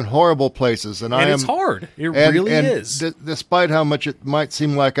 I've been in horrible places, and it's hard. It really is. Despite how much it might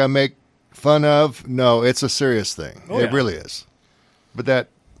seem like I make fun of, no, it's a serious thing. Oh, it yeah. really is. But that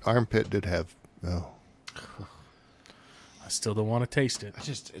armpit did have I still don't want to taste it.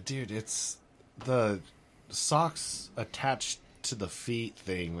 Dude, it's the socks attached to the feet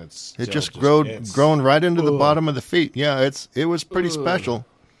thing. Grown right into the bottom of the feet. Yeah, it was pretty special.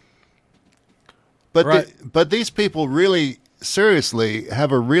 But Right. but these people really seriously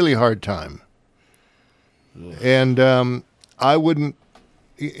have a really hard time. And I wouldn't,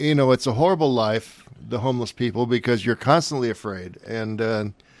 it's a horrible life, the homeless people, because you're constantly afraid.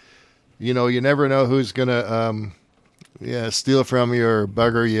 And, you never know who's going to steal from you or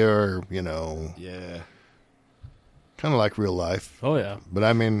bugger you or, Yeah. kind of like real life. Oh, yeah. But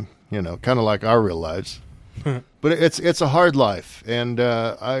I mean, kind of like our real lives. But it's a hard life. And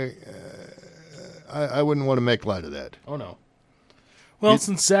I wouldn't want to make light of that. Oh, no. Well,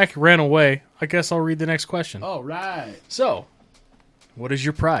 since Zach ran away, I guess I'll read the next question. All right. So, what is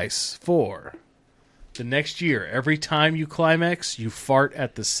your price for the next year? Every time you climax, you fart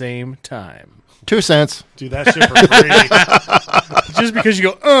at the same time. 2 cents. Do that shit for free. Just because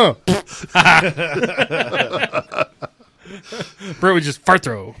you go, Brett would just fart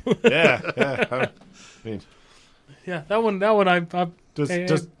throw. Yeah. I mean, Yeah, that one I does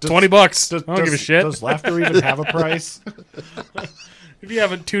 $20. I don't give a shit. Does laughter even have a price? If you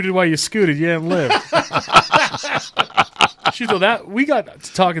haven't tooted while you scooted, you haven't lived. Shoot, though, that we got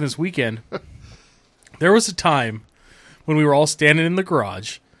to talking this weekend. There was a time when we were all standing in the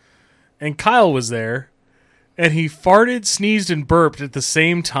garage, and Kyle was there, and he farted, sneezed, and burped at the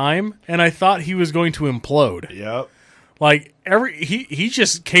same time, and I thought he was going to implode. Yep. Like he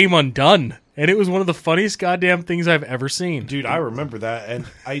just came undone, and it was one of the funniest goddamn things I've ever seen. Dude, I remember that, and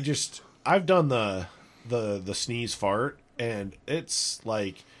I've done the sneeze fart, and it's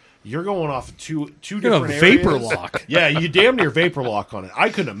like you're going off of two different areas. Vapor lock. Yeah, you damn near vapor lock on it. I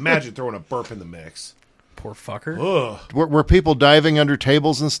couldn't imagine throwing a burp in the mix. Poor fucker. Ugh. Were people diving under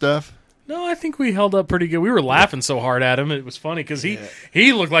tables and stuff? No, I think we held up pretty good. We were laughing so hard at him. It was funny because he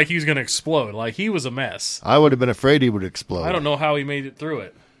looked like he was going to explode. Like, he was a mess. I would have been afraid he would explode. I don't know how he made it through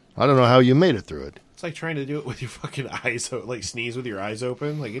it. I don't know how you made it through it. It's like trying to do it with your fucking eyes, like sneeze with your eyes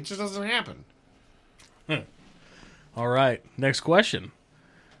open. Like, it just doesn't happen. All right, next question.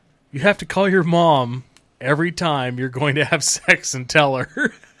 You have to call your mom every time you're going to have sex and tell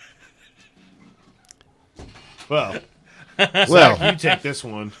her. Well, Well, you take this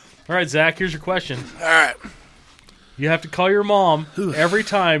one. All right, Zach, here's your question. All right. You have to call your mom every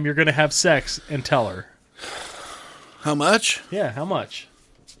time you're going to have sex and tell her. How much? Yeah, how much?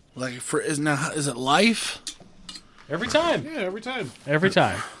 Like is it life? Every time. Yeah, every time. Every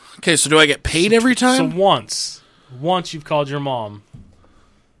time. Okay, so do I get paid every So time? once you've called your mom,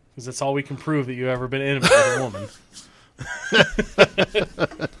 because that's all we can prove that you've ever been intimate with a woman.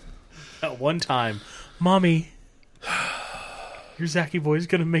 At one time, Mommy, your Zachy boy's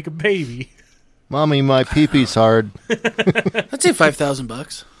gonna make a baby. Mommy, my pee-pee's hard. I'd say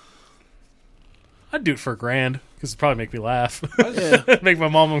 $5,000. I'd do it for $1,000 because it'd probably make me laugh, Yeah. make my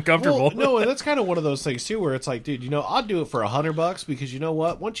mom uncomfortable. Well, no, and that's kind of one of those things too, where it's like, dude, I'll do it for $100 because you know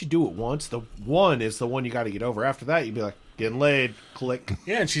what? Once you do it once, the one is the one you got to get over. After that, you'd be like, getting laid, click.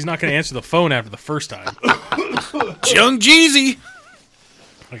 Yeah, and she's not gonna answer the phone after the first time. Young Jeezy.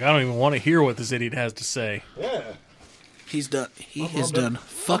 Like, I don't even want to hear what this idiot has to say. Yeah. He's done. He is mom done. My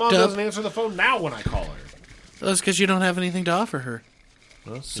Fucked mom up. doesn't answer the phone now when I call her. That's because you don't have anything to offer her,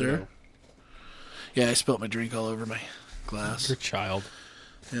 Well, sir. Yeah, I spilled my drink all over my glass. Your child.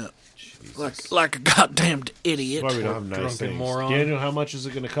 Yeah. Like a goddamn idiot. Why we don't have nice Drunken things. moron. Daniel, how much is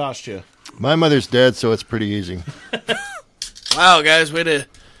it going to cost you? My mother's dead, so it's pretty easy. Wow, guys, way to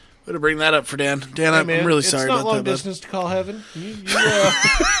bring that up for Dan. Dan, Hey, I'm man, really sorry it's not about long that. bud. distance to call heaven.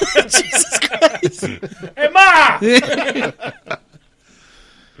 Jesus Christ. Hey, Ma!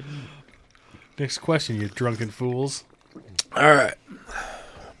 Next question, you drunken fools. All right.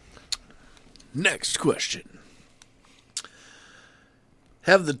 Next question.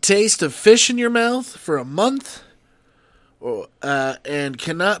 Have the taste of fish in your mouth for a month, and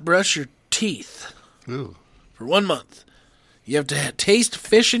cannot brush your teeth Ooh. for 1 month. You have to taste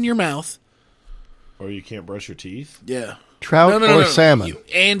fish in your mouth. Or you can't brush your teeth? Yeah. Trout or salmon?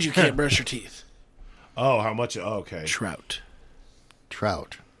 And you can't brush your teeth. Oh, how much? Oh, okay. Trout.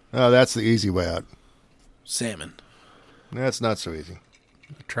 Trout. Oh, that's the easy way out. Salmon. That's not so easy.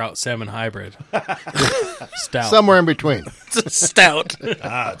 Trout salmon hybrid. Stout. Somewhere in between. It's a stout.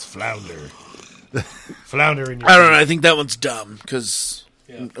 Ah, it's flounder. Flounder in your I don't know. I think that one's dumb because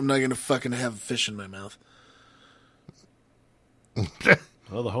I'm not going to fucking have fish in my mouth.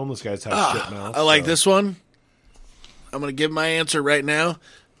 Well, the homeless guys have shit mouth. I like so- this one. I'm going to give my answer right now.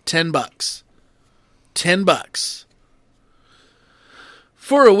 $10. $10.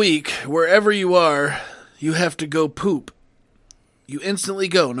 For a week, wherever you are, you have to go poop. You instantly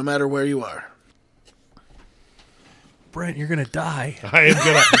go, no matter where you are. Brent, you're gonna die.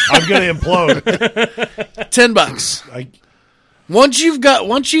 I'm gonna implode. $10.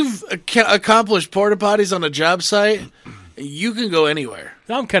 Once you've accomplished porta potties on a job site, you can go anywhere.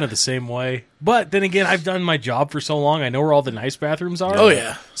 I'm kind of the same way. But then again, I've done my job for so long, I know where all the nice bathrooms are. Oh,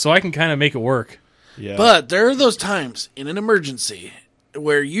 yeah. So I can kind of make it work. Yeah. But there are those times in an emergency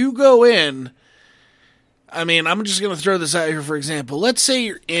where you go in. I mean, I'm just going to throw this out here for example. Let's say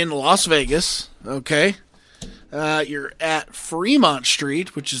you're in Las Vegas, okay? You're at Fremont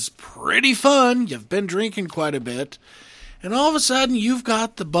Street, which is pretty fun. You've been drinking quite a bit. And all of a sudden, you've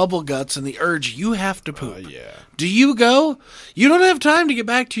got the bubble guts and the urge you have to poop. yeah. Do you go? You don't have time to get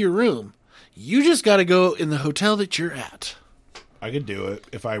back to your room. You just got to go in the hotel that you're at. I could do it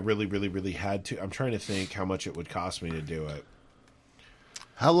if I really, really, really had to. I'm trying to think how much it would cost me to do it.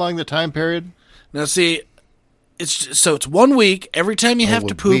 How long the time period? Now, see, it's 1 week. Every time you have a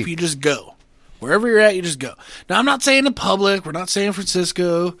to poop, week. you just go. Wherever you're at, you just go. Now, I'm not saying in public. We're not San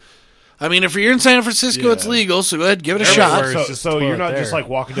Francisco. I mean, if you're in San Francisco, Yeah. it's legal, so go ahead, give it a Everywhere. shot. It's So, just so you're toilet not just there. like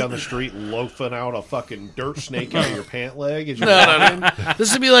walking down the street loafing out a fucking dirt snake out of your pant leg? As you're No. walking?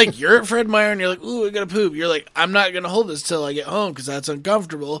 This would be like, you're at Fred Meyer, and you're like, ooh, I gotta poop. You're like, I'm not gonna hold this till I get home, because that's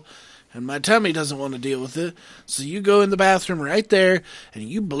uncomfortable, and my tummy doesn't want to deal with it. So you go in the bathroom right there, and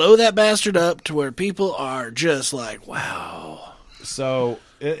you blow that bastard up to where people are just like, wow. So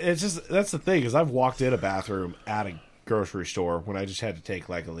it's just that's the thing is I've walked in a bathroom at a grocery store when I just had to take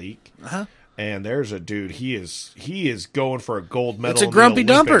like a leak. Uh-huh. And there's a dude. He is going for a gold medal. It's a in the grumpy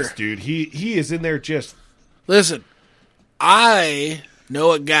Olympics, dumper. dude. He is in there just. Listen, I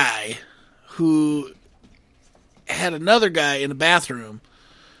know a guy who had another guy in the bathroom.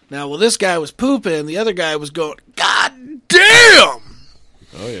 Now, while this guy was pooping, the other guy was going, God damn!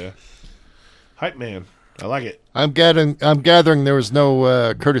 Oh yeah, hype man. I like it. I'm gathering there was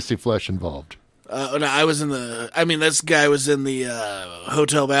no courtesy flush involved. No, this guy was in the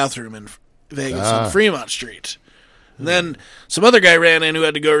hotel bathroom in Vegas on Fremont Street. And then some other guy ran in who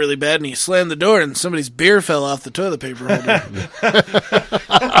had to go really bad, and he slammed the door, and somebody's beer fell off the toilet paper holder.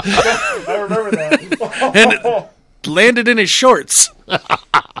 I remember that. And it landed in his shorts.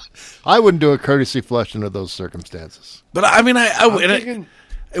 I wouldn't do a courtesy flush under those circumstances. But I mean,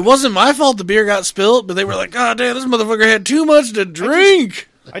 it wasn't my fault the beer got spilled, but they were like, God damn, this motherfucker had too much to drink.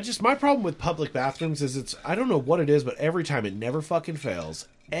 My problem with public bathrooms is I don't know what it is, but every time it never fucking fails.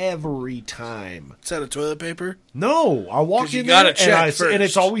 Every time. Is that a toilet paper? No, I walk 'Cause you in gotta there check first. and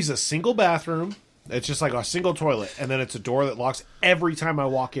it's always a single bathroom. It's just like a single toilet, and then it's a door that locks every time I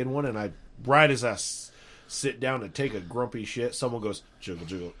walk in one. And right as I sit down and take a grumpy shit, someone goes jiggle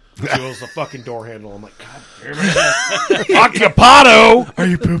jiggle, jiggles the fucking door handle. I'm like, God damn it, occupado! Are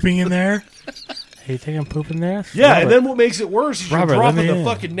you pooping in there? Hey, you think I'm pooping there? Yeah, Robert. and then what makes it worse is Robert, you're let dropping me the in.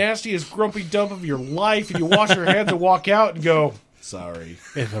 fucking nastiest grumpy dump of your life, and you wash your hands and walk out and go, sorry.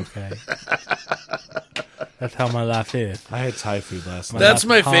 It's okay. That's how my life is. I had Thai food last night. That's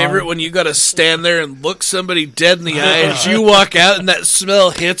my favorite, when you got to stand there and look somebody dead in the eye as you walk out and that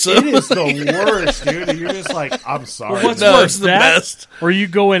smell hits them. It is the worst, dude. And you're just like, I'm sorry. What's No, worse, it's the that, best. or you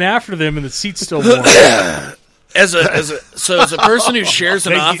go in after them and the seat's still warm? As a person who shares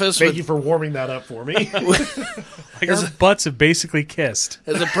an office Thank with you for warming that up for me. Like our butts have basically kissed.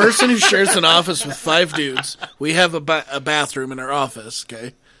 As a person who shares an office with 5 dudes, we have a bathroom in our office,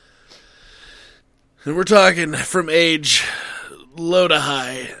 okay? And we're talking from age low to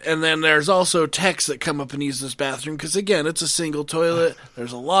high. And then there's also techs that come up and use this bathroom because, again, it's a single toilet.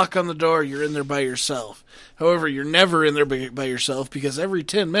 There's a lock on the door. You're in there by yourself. However, you're never in there by yourself because every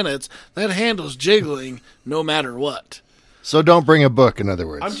 10 minutes, that handle's jiggling no matter what. So don't bring a book, in other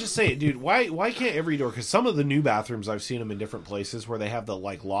words. I'm just saying, dude, why can't every door, because some of the new bathrooms, I've seen them in different places where they have the,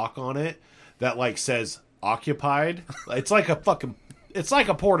 like, lock on it that, like, says occupied. It's like a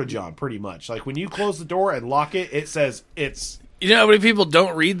porta-john, pretty much. Like, when you close the door and lock it, it says it's... You know how many people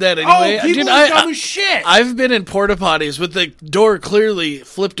don't read that anyway? Oh, people are dumb as shit! I've been in porta potties with the door clearly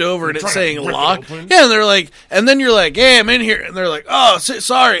flipped over and it's saying lock. Open. Yeah, and they're like, and then you're like, hey, I'm in here. And they're like, oh,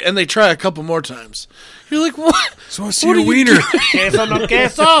 sorry. And they try a couple more times. You're like, what? So I see your wiener. Queso no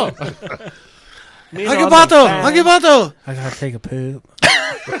queso! Hagibato! I gotta take a poop.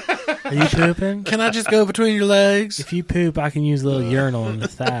 Are you pooping? Can I just go between your legs? If you poop, I can use a little urinal on the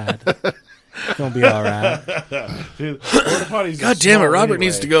side. It's gonna be all right. Dude, porta potties God damn it, Robert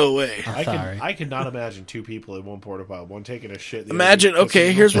needs to go away. I could not imagine two people in one porta potty, one taking a shit. Imagine,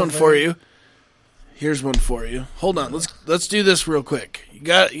 okay, here's one for you. Here's one for you. Hold on, let's do this real quick. You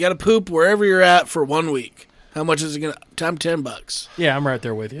got to poop wherever you're at for 1 week. How much is it gonna? Time $10. Yeah, I'm right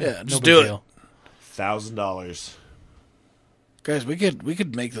there with you. Yeah, just no big do deal. $1,000. Guys, we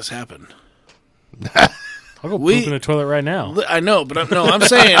could make this happen. I'll go poop in the toilet right now. I know, but I'm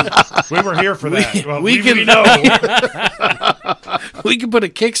saying We were here for that. Well, we can know. we can put a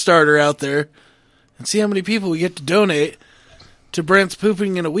Kickstarter out there and see how many people we get to donate to Brent's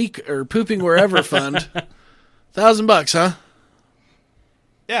pooping in a week or pooping wherever fund. $1,000, huh?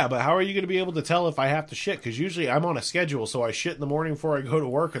 Yeah, but how are you going to be able to tell if I have to shit? Because usually I'm on a schedule, so I shit in the morning before I go to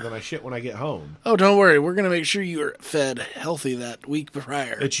work, and then I shit when I get home. Oh, don't worry. We're going to make sure you're fed healthy that week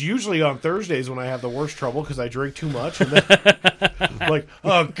prior. It's usually on Thursdays when I have the worst trouble because I drink too much. And then like,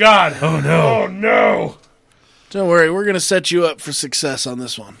 oh, God. Oh, no. Oh, no. Don't worry. We're going to set you up for success on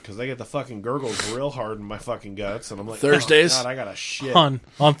this one. Because I get the fucking gurgles real hard in my fucking guts, and I'm like, Thursdays? Oh, God, I got to shit. On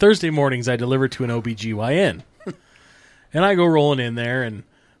Thursday mornings, I deliver to an OBGYN. And I go rolling in there, and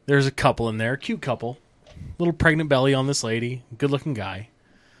there's a couple in there, cute couple, little pregnant belly on this lady, good-looking guy.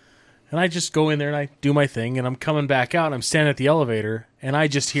 And I just go in there and I do my thing, and I'm coming back out, and I'm standing at the elevator, and I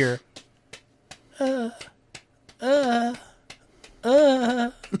just hear, What?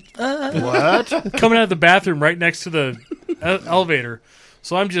 coming out of the bathroom right next to the elevator.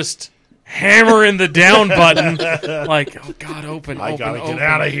 So I'm just hammering the down button, like, oh, God, open, I got to open. get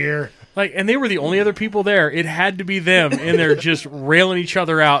out of here. Like, and they were the only other people there. It had to be them in there just railing each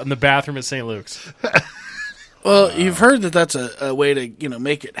other out in the bathroom at St. Luke's. Well, you've heard that that's a way to,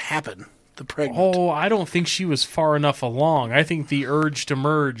 make it happen. The pregnant. Oh, I don't think she was far enough along. I think the urge to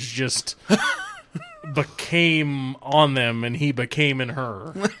merge just became on them, and he became in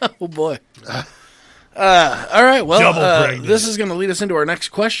her. Oh, boy. All right, well, Double pregnant. this is going to lead us into our next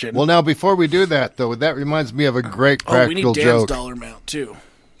question. Well, now, before we do that, though, that reminds me of a great we need practical Dan's joke. dollar amount, too.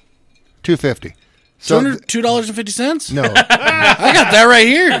 $2.50. So $2.50? no, I got that right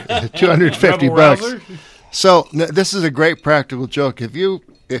here. $250. Rouser? So this is a great practical joke. If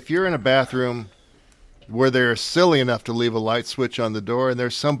you're in a bathroom where they're silly enough to leave a light switch on the door and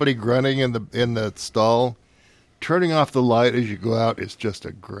there's somebody grunting in the stall, turning off the light as you go out is just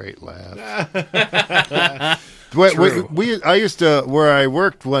a great laugh. I used to, where I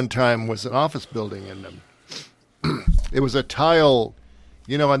worked one time was an office building, and it was a tile,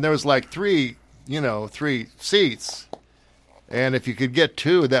 and there was like three seats. And if you could get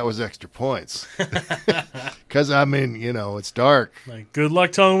two, that was extra points. Because, it's dark. Like, good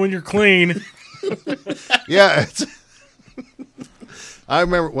luck telling when you're clean. Yeah. I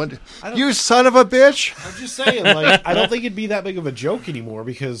remember you son of a bitch. I'm just saying, like, I don't think it'd be that big of a joke anymore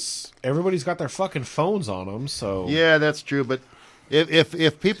because everybody's got their fucking phones on them, so... Yeah, that's true, but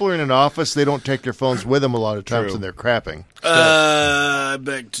if people are in an office, they don't take their phones with them a lot of times True. when they're crapping. I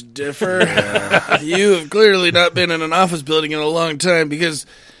beg to differ. You have clearly not been in an office building in a long time because,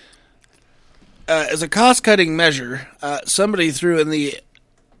 as a cost-cutting measure, somebody threw in the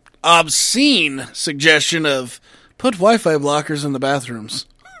obscene suggestion of put Wi-Fi blockers in the bathrooms.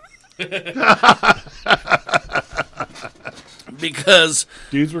 Because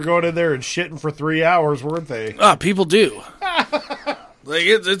Dudes were going in there and shitting for 3 hours, weren't they? people do. Like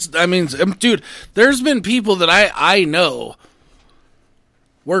dude, there's been people that I know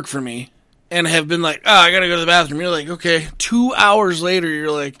work for me and have been like, I gotta go to the bathroom. You're like, okay. 2 hours later,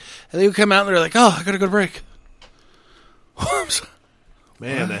 you're like, and they come out and they're like, I gotta go to break.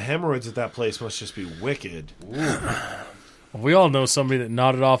 Man, the hemorrhoids at that place must just be wicked. We all know somebody that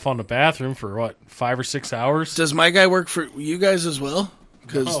nodded off on the bathroom for, 5 or 6 hours? Does my guy work for you guys as well?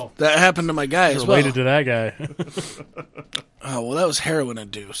 because Oh. that happened to my guy as well. Related to that guy. Oh, well, that was heroin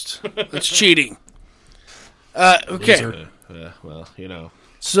induced. That's cheating. Okay, Loser. Well, you know.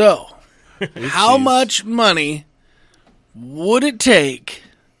 so how Oopsies. much money would it take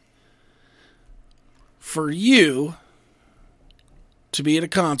for you to be at a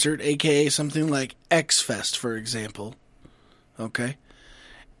concert, aka something like X Fest, for example? Okay.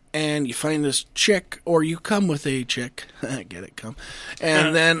 And you find this chick, or you come with a chick. Get it, come.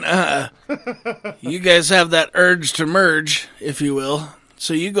 And then you guys have that urge to merge, if you will.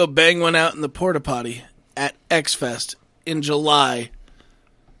 So you go bang one out in the porta potty at X Fest in July.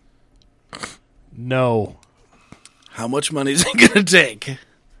 No. How much money is it going to take?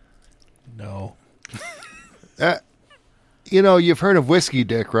 No. You know, you've heard of Whiskey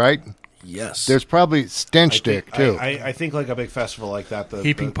Dick, right? Yes. There's probably Stench Dick, too. I think like a big festival like that.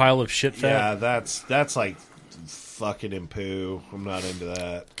 Heaping pile of shit Yeah, fat. that's like fucking and poo. I'm not into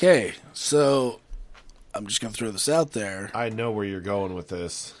that. Okay, so I'm just going to throw this out there. I know where you're going with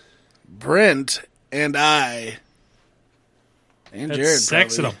this. Brent and I and That's Jared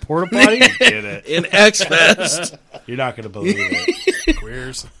sex in a probably, porta potty? Get it? in X Fest You're not going to believe it.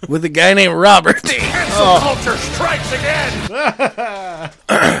 Queers. with a guy named Robert. Cancel culture strikes again.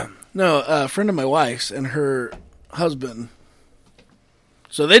 No, a friend of my wife's and her husband.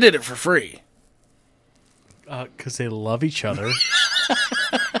 So they did it for free. Because they love each other.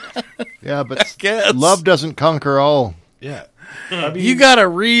 Yeah, but guess. love doesn't conquer all. Yeah. I mean, You gotta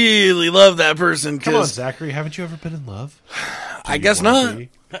really love that person. come on, Cause Zachary. Haven't you ever been in love? I guess wanna not. be?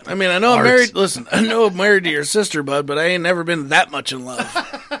 I mean, I know I'm Art. married. Listen, I know I'm married to your sister, bud, but I ain't never been that much in love.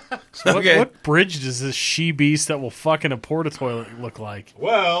 Okay. What bridge does this she-beast that will fuck in a porta toilet look like?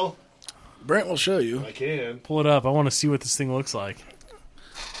 Well, Brent will show you. I can. Pull it up. I want to see what this thing looks like.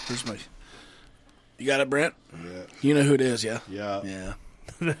 Here's my. You got it, Brent? Yeah. You know who it is, yeah? Yeah. Yeah.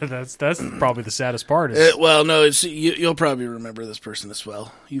 that's probably the saddest part. Is, Well, no, you'll probably remember this person as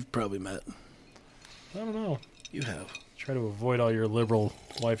well. You've probably met. I don't know. You have. Try to avoid all your liberal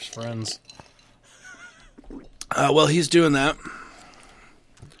wife's friends. Well, he's doing that.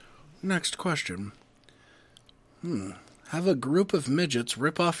 Next question. Have a group of midgets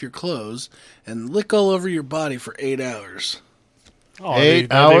rip off your clothes and lick all over your body for 8 hours. Oh,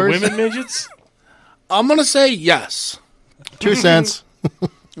 8 are hours? they women midgets? I'm going to say yes. 2 cents.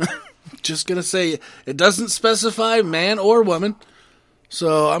 Just going to say it doesn't specify man or woman.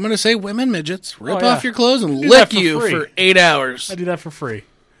 So I'm going to say women midgets. Rip yeah. off your clothes and Do lick that for you free. for 8 hours. I do that for free.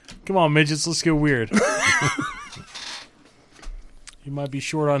 Come on, midgets, let's get weird. You might be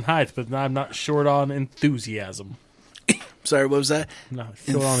short on height, but I'm not short on enthusiasm. Sorry, what was that? No,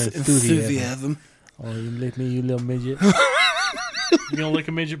 short on enthusiasm. Enthusiasm. Oh, you lick me, you little midget. You gonna lick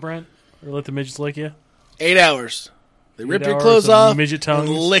a midget, Brent? Or let the midgets lick you? 8 hours. They rip your hours clothes of off midget and tongues.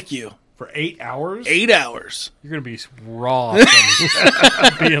 lick you. For 8 hours? 8 hours. You're gonna be raw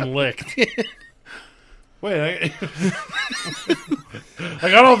from being licked. Wait,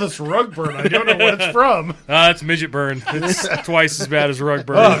 I got all this rug burn. I don't know what it's from. It's midget burn. It's twice as bad as rug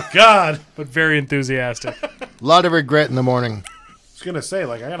burn, Oh, God. but very enthusiastic. A lot of regret in the morning. I was going to say,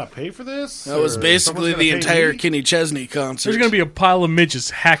 like, I got to pay for this? That was Or basically someone's the gonna pay entire me? Kenny Chesney concert. There's gonna be a pile of midgets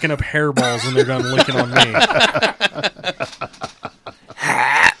hacking up hairballs when they're done licking on me.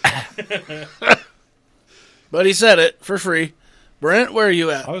 But he said it for free. Brent, where are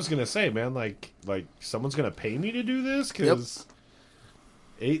you at? I was going to say, man, like someone's going to pay me to do this? Because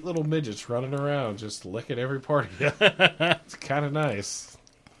 8 little midgets running around just licking every part of you. It's kind of nice.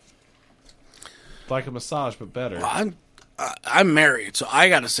 Like a massage, but better. I'm married, so I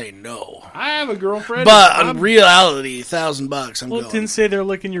got to say no. I have a girlfriend. But I'm- in reality, $1,000. I'm Well, it going. didn't say they're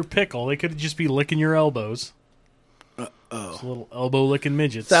licking your pickle. They could just be licking your elbows. Just little elbow licking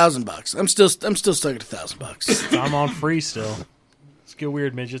midgets. $1,000. I'm still stuck at $1,000. I'm on free still. Let's get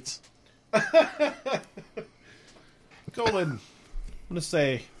weird, midgets. Colin, I'm going to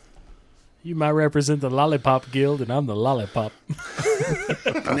say, You might represent the Lollipop Guild, and I'm the Lollipop.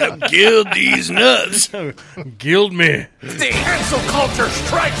 Now gild these nuts. Guild me. The cancel culture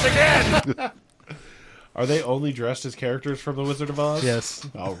strikes again. are they only dressed as characters from The Wizard of Oz? Yes.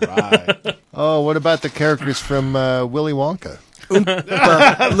 All right. Oh, what about the characters from Willy Wonka?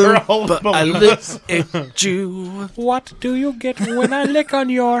 They're all I balloons. look at you. What do you get when I lick on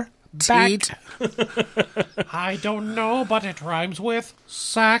your Teat. I don't know, but it rhymes with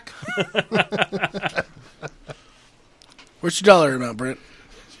sack. What's your dollar amount, Brent?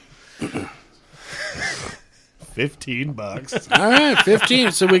 $15. All right,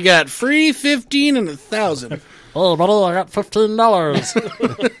 15. So we got free 15 and 1,000. Oh, buddy, I got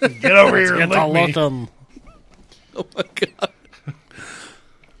 $15. Get over here and Get a lick me. licking. Oh my god.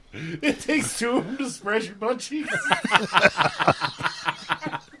 It takes two of them to spread your butt cheeks.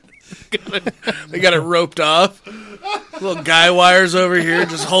 They got it roped off. Little guy wires over here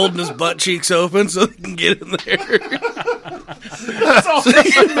just holding his butt cheeks open so they can get in there. That's all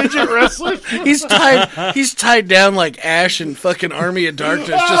midget wrestlers. He's tied down like Ash in fucking Army of Darkness,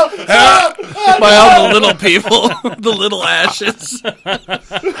 just by all the little people, the little ashes.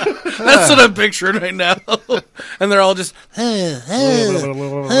 That's what I'm picturing right now. And they're all just, is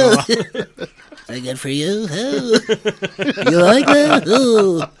that good for you? You like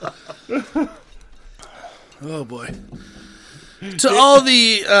that? Oh boy. To all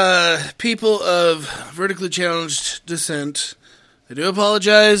the people of vertically challenged descent, I do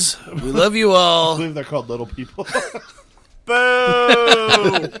apologize. We love you I all. believe they're called little people.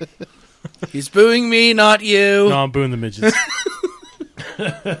 Boo! He's booing me, not you. No, I'm booing the midgets.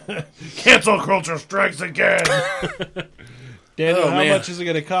 Cancel culture strikes again. Daniel, Oh, how man. much is it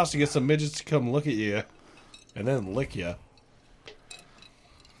going to cost to get some midgets to come look at you and then lick you?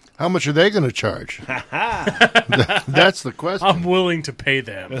 How much are they going to charge? That's the question. I'm willing to pay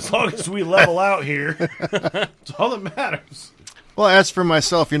them. As long as we level out here, it's all that matters. Well, as for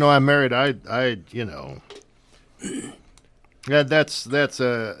myself, I'm married. Yeah,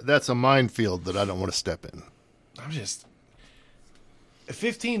 that's a minefield that I don't want to step in. I'm just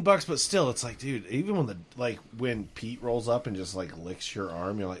 $15, but still, it's like, dude. Even when Pete rolls up and just licks your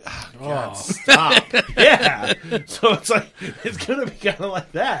arm, you're like, oh, God, stop. Yeah. So it's like it's gonna be kind of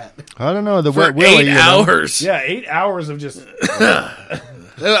like that. I don't know the For wet willy. 8 hours. Yeah, 8 hours of just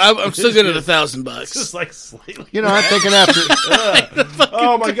I'm still good at $1,000. just slightly. I'm thinking after.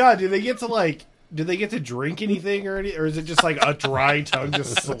 Oh my God, do they get to drink anything or is it just a dry tongue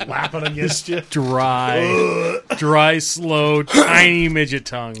just slapping against you? Dry, slow, tiny midget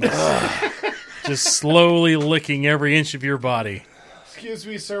tongues. Just slowly licking every inch of your body. Excuse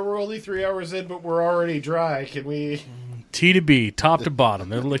me, sir. We're only 3 hours in, but we're already dry. Can we? T to B, top to bottom.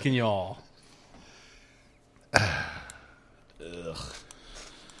 They're licking you all.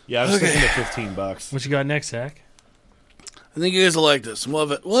 Yeah, I was thinking of $15. What you got next, Zach? I think you guys will like this. We'll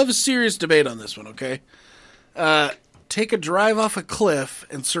have a serious debate on this one, okay? Take a drive off a cliff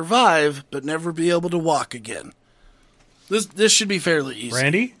and survive, but never be able to walk again. This should be fairly easy.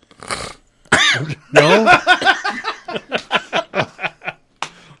 Randy? No?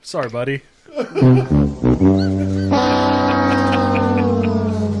 Sorry, buddy.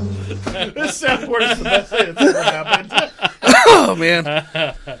 This soundboard is the best thing that's ever happened. Oh man.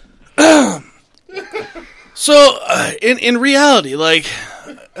 So in reality,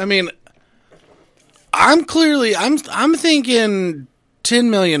 I'm thinking $10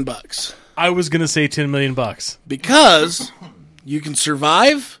 million I was gonna say $10 million. because you can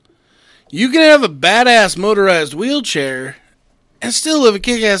survive, you can have a badass motorized wheelchair, and still live a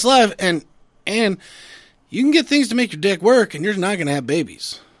kick-ass life, and you can get things to make your dick work, and you're not gonna have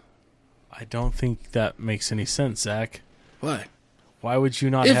babies. I don't think that makes any sense, Zach. Why? Why would you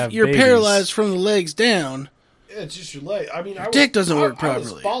not If have you're babies? paralyzed from the legs down, Yeah, it's just your leg. I mean, dick doesn't work I was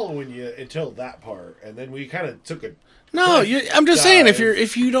properly. following you until that part, and then we kind of took a. no, I'm just saying Dive.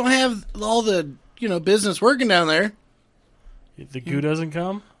 if you don't have all the business working down there, The goo doesn't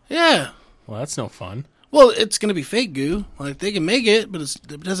come? yeah. Well, that's no fun. Well, it's going to be fake goo. Like, they can make it, but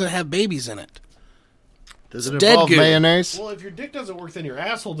it doesn't have babies in it. Does it dead involve goo. mayonnaise? Well, if your dick doesn't work, then your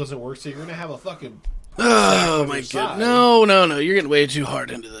asshole doesn't work, so you're gonna have a fucking. Oh, on my your God. side. No. You're getting way too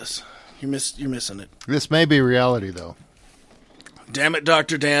hard into this. You're missing it. This may be reality, though. Damn it,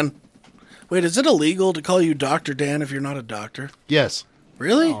 Dr. Dan. Wait, is it illegal to call you Dr. Dan if you're not a doctor? Yes.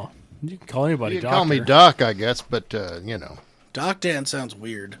 Really? Oh, you can call anybody You can doctor. call me Doc, I guess, but, Doc Dan sounds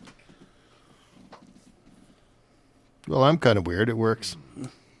weird. Well, I'm kind of weird. It works.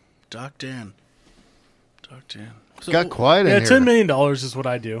 Doc Dan. So, Got quiet in Yeah, here. $10 million is what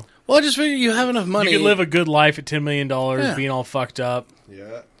I do. well, I just figure you have enough money You could live a good life at $10 million, Yeah. being all fucked up.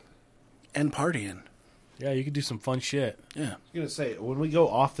 Yeah. and partying. Yeah, you could do some fun shit. Yeah. I was gonna say, when we go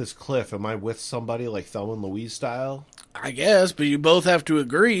off this cliff, am I with somebody like Thelma and Louise style? I guess, but you both have to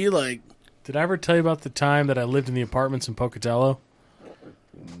agree, like, Did I ever tell you about the time that I lived in the apartments in Pocatello?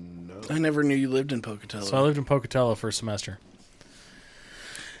 I never knew you lived in Pocatello. So I lived in Pocatello for a semester.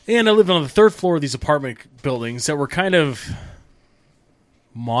 And I lived on the third floor of these apartment buildings that were kind of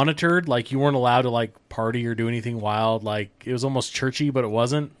monitored. Like, you weren't allowed to, like, party or do anything wild. Like, it was almost churchy, but it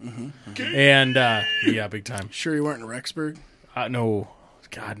wasn't. And, yeah, big time. Sure you weren't in Rexburg? No.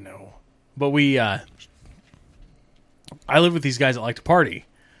 God, no. But I lived with these guys that like to party.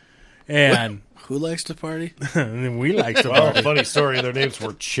 And Who likes to party? and then we like to Well, party. funny story. Their names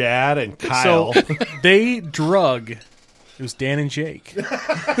were Chad and Kyle. So they drug It was Dan and Jake.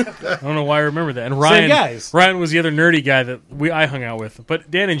 I don't know why I remember that. And Ryan, guys. Ryan was the other nerdy guy that I hung out with.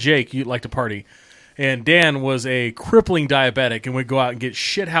 But Dan and Jake, you like to party. And Dan was a crippling diabetic and would go out and get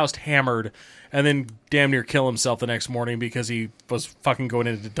shithoused hammered and then damn near kill himself the next morning because he was fucking going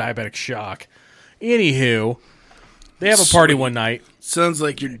into diabetic shock. Anywho, they have a party one night. Sounds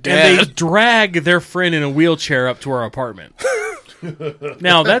like your And dad. they drag their friend in a wheelchair up to our apartment.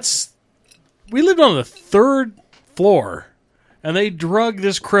 Now, we lived on the 3rd floor, and they drug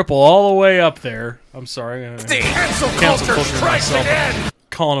this cripple all the way up there. I'm sorry. The cancel culture strikes again.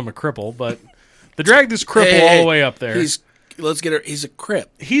 Calling him a cripple, but they dragged this cripple all the way up there. He's a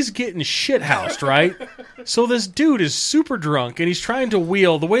crip. He's getting shithoused, right? So this dude is super drunk, and he's trying to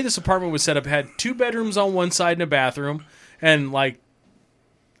wheel. The way this apartment was set up had 2 bedrooms on one side and a bathroom, and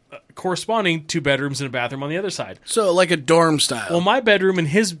corresponding 2 bedrooms and a bathroom on the other side. So like a dorm style. Well, my bedroom and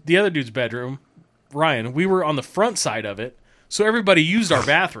the other dude's bedroom, Ryan, we were on the front side of it, so everybody used our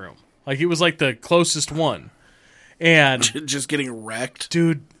bathroom. Like, it was like the closest one. And just getting wrecked.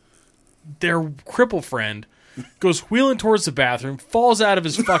 dude, their cripple friend goes wheeling towards the bathroom, falls out of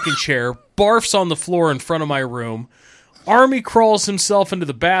his fucking chair, barfs on the floor in front of my room, army crawls himself into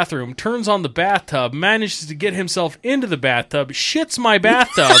the bathroom, turns on the bathtub, manages to get himself into the bathtub, shits my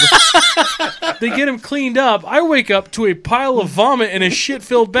bathtub. They get him cleaned up. I wake up to a pile of vomit in a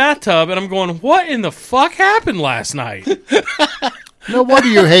shit-filled bathtub, and I'm going, what in the fuck happened last night? No wonder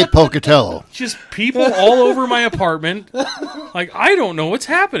you hate Pocatello. Just people all over my apartment. Like, I don't know what's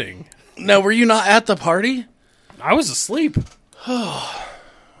happening. Now, were you not at the party? I was asleep.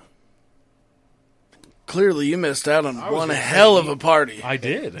 Clearly, you missed out on one hell of a party. I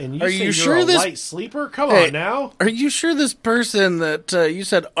did. And Are say you you're sure a this- light sleeper? Come Hey. on now. Are you sure this person that you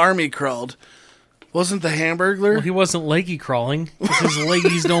said army crawled wasn't the Hamburglar? Well, he wasn't leggy crawling. 'Cause his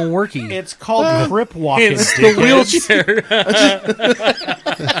leggies don't worky. It's called grip walking. It's the wheelchair.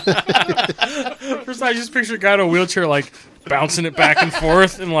 First, I just picture a guy in a wheelchair, like, bouncing it back and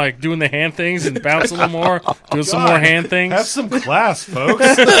forth and, like, doing the hand things and bouncing a little more, doing some more hand things. Have some class, folks.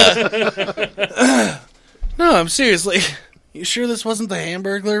 No, I'm seriously. You sure this wasn't the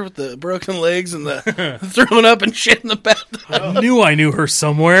Hamburglar with the broken legs and the throwing up and shit in the bathtub? I knew her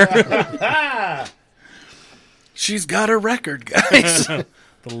somewhere. She's got a record, guys. The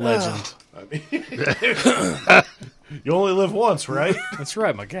legend. You only live once, right? That's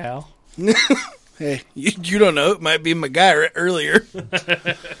right, my gal. Hey, you don't know. It might be my guy earlier.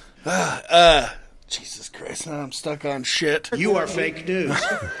 Jesus Christ, now I'm stuck on shit. You are fake news.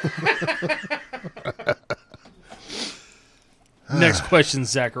 Next question,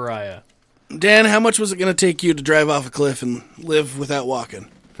 Zachariah. Dan, how much was it going to take you to drive off a cliff and live without walking?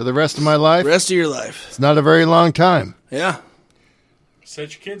 For the rest of my life, The rest of your life. it's not a very long time. Yeah.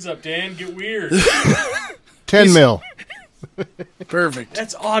 Set your kids up, Dan. Get weird. 10 mil. Perfect.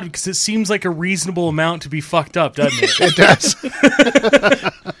 That's odd because it seems like a reasonable amount to be fucked up, doesn't it? It does.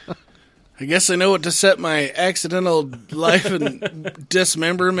 I guess I know what to set my accidental life and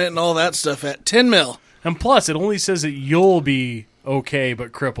dismemberment and all that stuff at. 10 mil. And plus, it only says that you'll be okay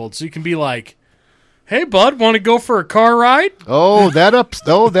but crippled. So you can be like, hey, bud, want to go for a car ride?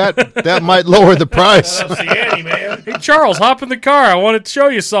 That might lower the price. That's the Annie, man. Hey, Charles, hop in the car. I want to show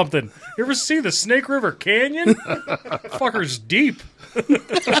you something. You ever see the Snake River Canyon? Fucker's deep.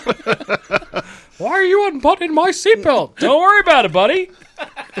 Why are you unbuttoning my seatbelt? Don't worry about it, buddy.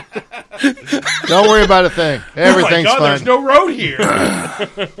 Don't worry about a thing. Everything's oh my God, fine. there's no road here.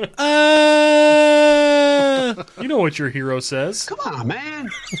 You know what your hero says. Come on, man.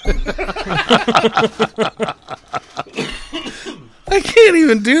 I can't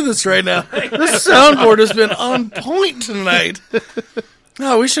even do this right now. The soundboard has been on point tonight.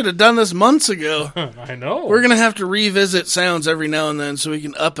 No, we should have done this months ago. I know. We're going to have to revisit sounds every now and then so we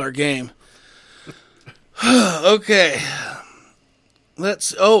can up our game. Okay.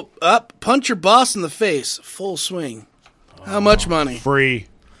 Punch your boss in the face. Full swing. How much money? Free.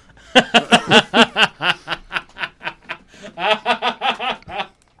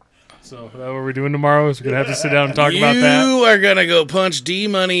 So is that what we're doing tomorrow? Is we're going to have to sit down and talk about that? You are going to go punch D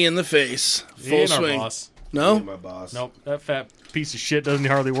Money in the face. He Full ain't our swing. boss. No? My boss. Nope, that fat piece of shit doesn't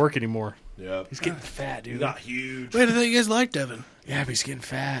hardly work anymore. Yep. He's getting fat, dude. Not huge. Wait, I thought you guys liked Devin. Yeah, but he's getting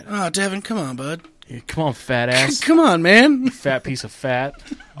fat. Oh, Devin, come on, bud. Yeah, come on, fat ass. Come on, man. Fat piece of fat.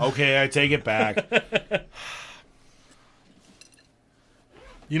 Okay, I take it back.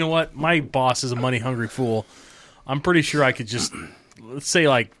 You know what? My boss is a money-hungry fool. I'm pretty sure I could just, let's say,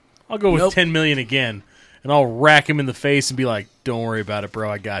 like, I'll go with Nope. $10 million again, and I'll rack him in the face and be like, don't worry about it, bro.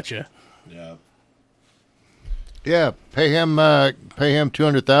 I got you. Yeah. Yeah, pay him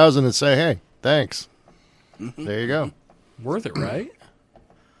 $200,000 and say, hey, thanks. There you go. Worth it, right?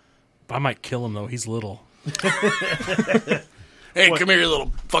 I might kill him, though. He's little. Hey, come here, you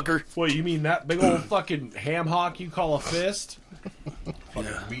little fucker. What, you mean that big old fucking ham hock you call a fist?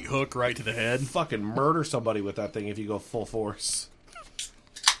 Fucking meat hook right to the head. Fucking murder somebody with that thing if you go full force.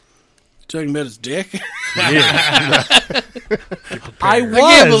 Talking about his dick? I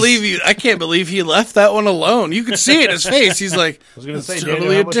I can't believe he left that one alone. You could see it in his face. He's like, I was going to say, "That's Daniel,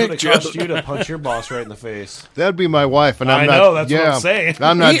 totally how a much would dick it cost joke." you to punch your boss right in the face? That'd be my wife, and I'm I not. know, that's what I'm saying.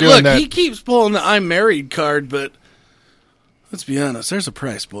 I'm not doing Look, that. he keeps pulling the I'm married card, but let's be honest. There's a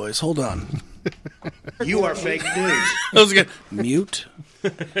price, boys. Hold on. You are fake news. I was going to mute.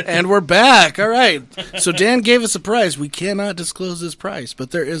 And we're back. All right. So Dan gave us a price. We cannot disclose this price,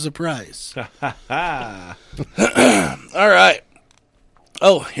 but there is a price. All right.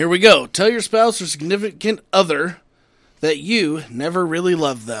 Oh, here we go. Tell your spouse or significant other that you never really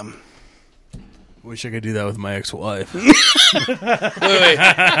loved them. Wish I could do that with my ex-wife. Wait.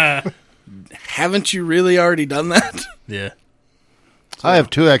 Haven't you really already done that? Yeah. I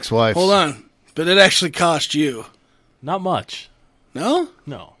have 2 ex-wives. Hold on. But it actually cost you. Not much. No?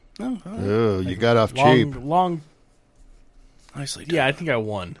 No. Oh, you got off cheap. Long. Nicely done. Yeah, I think I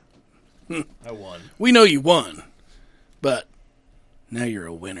won. I won. We know you won, but now you're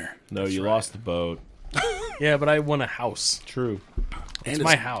a winner. No, you lost the boat. Yeah, but I won a house. True. And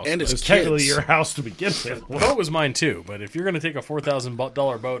my house. And his It's kids. technically your house to begin with. The boat was mine too, but if you're going to take a $4,000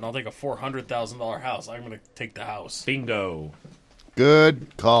 boat and I'll take a $400,000 house, I'm going to take the house. Bingo.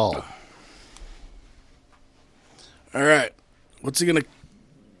 Good call. All right. What's it going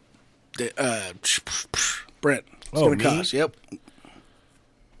to... Brent. What's going to me? cost? Yep.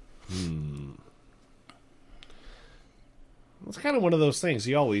 It's kind of one of those things.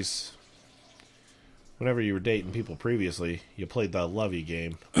 You always, whenever you were dating people previously, you played the love you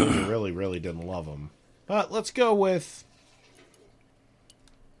game. When you really, really didn't love them. But let's go with...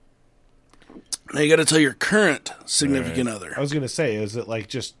 Now you got to tell your current significant other. I was going to say, is it like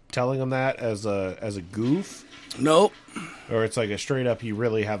just telling them that as a goof? Nope. Or it's like a straight up, you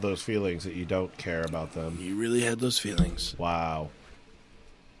really have those feelings that you don't care about them? You really had those feelings. Wow.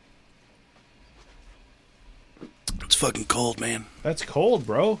 It's fucking cold, man. That's cold,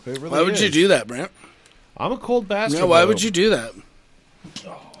 bro. It really Why would you do that, Brent? I'm a cold bastard. No, why though. would you do that?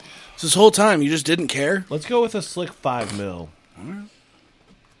 This whole time you just didn't care? Let's go with a slick 5 mil.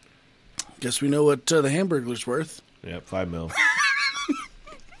 Guess we know what the Hamburglar's worth. Yep, 5 mil.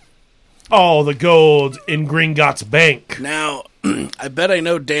 All the gold in Gringotts Bank. Now, I bet I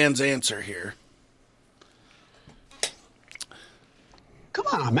know Dan's answer here. Come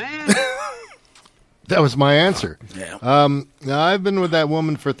on, man. That was my answer. Yeah. Now, I've been with that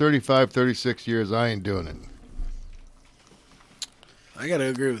woman for 35, 36 years. I ain't doing it. I got to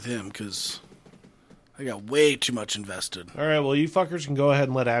agree with him because I got way too much invested. All right, well, you fuckers can go ahead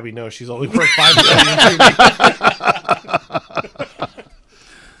and let Abby know she's only worth 5 million to me.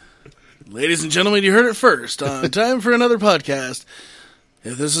 Ladies and gentlemen, you heard it first on Time for Another Podcast.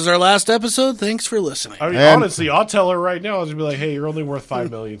 If this is our last episode, thanks for listening. I mean, And- honestly, I'll tell her right now. I'll just be like, hey, you're only worth 5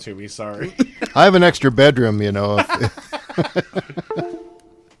 million to me. Sorry. I have an extra bedroom, you know.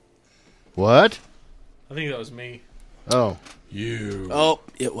 What? I think that was me. Oh. You. Oh,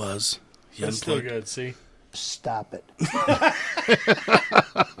 it was. You That's still unplugged. good, see? Stop it.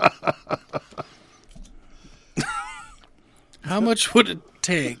 How much would it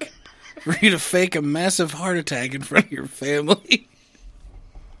take for you to fake a massive heart attack in front of your family?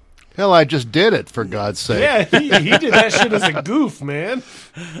 Hell, I just did it, for God's sake. Yeah, he did that shit as a goof, man.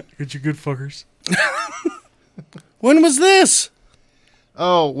 Get you good fuckers. When was this?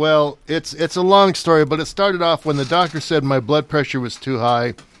 Oh, well, it's a long story, but it started off when the doctor said my blood pressure was too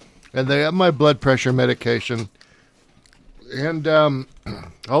high, and they had my blood pressure medication, and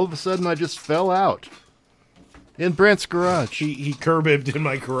all of a sudden I just fell out in Brent's garage. He curb-ibbed in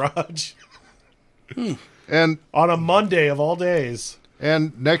my garage And on a Monday of all days.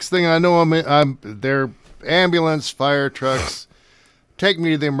 next thing I know, I'm their ambulance, fire trucks take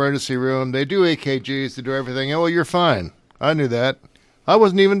me to the emergency room. They do EKGs, they do everything. Oh, well, you're fine. I knew that. I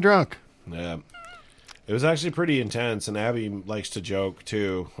wasn't even drunk. Yeah. It was actually pretty intense, and Abby likes to joke,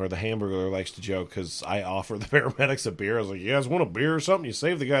 too, or the Hamburglar likes to joke, because I offer the paramedics a beer. I was like, you guys want a beer or something? You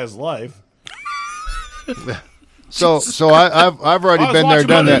saved the guy's life. So I've already I was been there, watching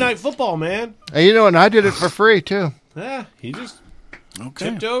done Monday that. Night Football, man. And you know, and I did it for free too. Yeah, he just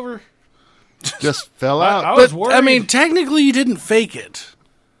Okay. tipped over. Just fell I out. was But, worried. I mean, technically you didn't fake it.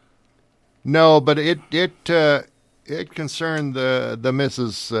 No, but it concerned the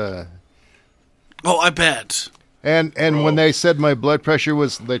missus. Oh, I bet. And when they said my blood pressure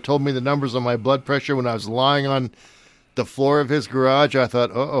was, they told me the numbers on my blood pressure when I was lying on the floor of his garage, I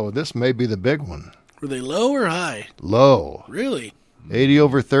thought, this may be the big one. Were they low or high? Low. Really? 80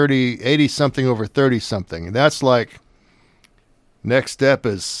 over 30, 80 something over 30 something. And that's like, next step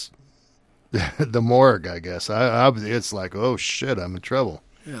is the morgue, I guess. It's like, oh shit, I'm in trouble.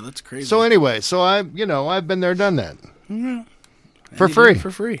 Yeah, that's crazy. So anyway, I've been there, done that. Yeah. For And you free. did it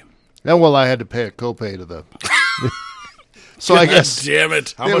for free. And well, I had to pay a copay to the. So I guess. Damn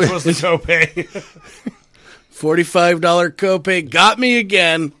it. How much was the copay? $45 copay got me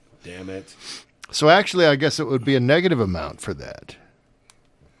again. Damn it. So actually, I guess it would be a negative amount for that.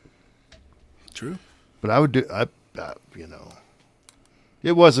 True. But I would do,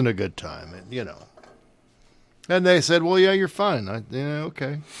 it wasn't a good time, and And they said, "Well, yeah, you're fine."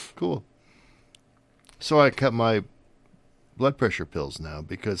 Okay, cool. So I cut my blood pressure pills now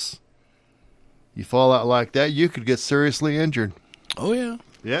because you fall out like that, you could get seriously injured. Oh, yeah.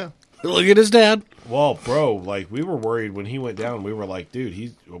 Yeah. Look at his dad. Well, bro, like, we were worried when he went down. We were like, dude,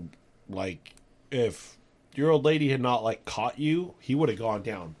 he's like, if your old lady had not like caught you, he would have gone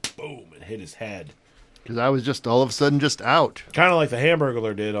down, boom, and hit his head. Because I was just all of a sudden just out. Kind of like the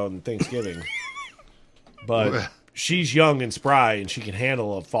Hamburglar did on Thanksgiving. But she's young and spry, and she can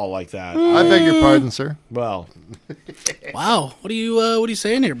handle a fall like that. I beg your pardon, sir. Well, Wow. What are you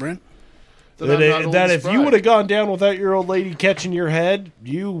saying here, Brent? that if you would have gone down without your old lady catching your head,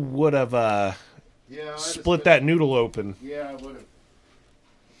 you would have split that noodle open. Yeah, I would have.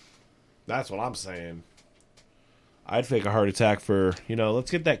 That's what I'm saying. I'd fake a heart attack for, let's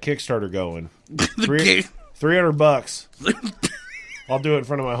get that Kickstarter going. $300. I'll do it in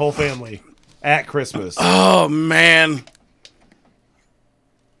front of my whole family at Christmas. Oh, man.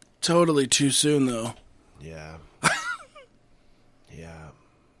 Totally too soon, though. Yeah. Yeah.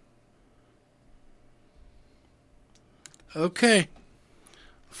 Okay.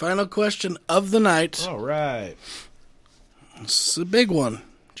 Final question of the night. All right. This is a big one,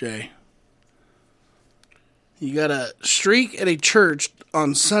 Jay. You got a streak at a church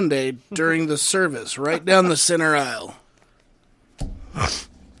on Sunday during the service, right down the center aisle.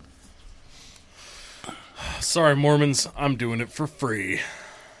 Sorry, Mormons, I'm doing it for free.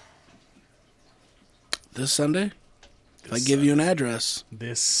 This Sunday? If I give you an address.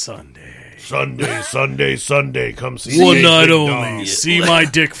 This Sunday. Sunday, come see One me, night big only. dog. See my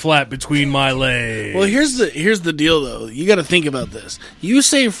dick flat between my legs. Well, here's the deal, though. You got to think about this. You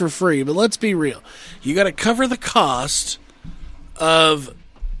say for free, but let's be real. You got to cover the cost of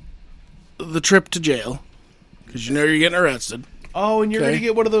the trip to jail because you're getting arrested. Oh, and you're Okay. going to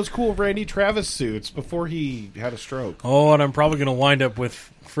get one of those cool Randy Travis suits before he had a stroke. Oh, and I'm probably going to wind up with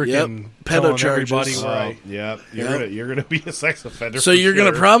freaking Pedo telling charges. everybody Oh. where I... Right. Yep. Yep. You're gonna be a sex offender. So for you're going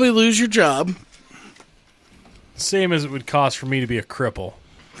sure. to probably lose your job. Same as it would cost for me to be a cripple.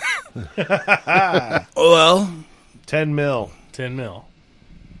 Well, 10 mil. 10 mil.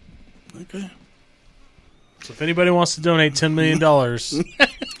 okay. So if anybody wants to donate $10 million, just let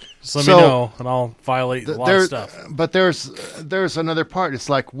So, me know, and I'll violate a lot of stuff. But there's another part. It's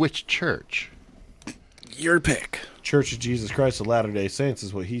like, which church? Your pick. Church of Jesus Christ of Latter-day Saints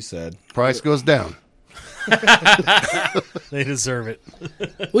is what he said. Price goes down. They deserve it.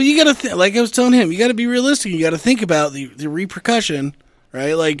 Well, you got to like I was telling him, you got to be realistic. You got to think about the repercussion,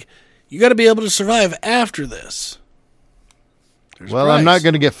 right? Like you got to be able to survive after this. There's Well, price. I'm not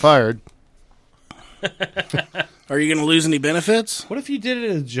going to get fired. Are you going to lose any benefits? What if you did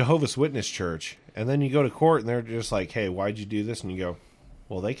it at a Jehovah's Witness church, and then you go to court, and they're just like, hey, why'd you do this? And you go,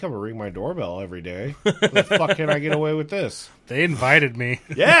 well, they come and ring my doorbell every day. How the fuck can I get away with this? They invited me.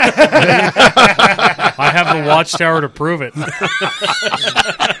 Yeah! I have the watchtower to prove it.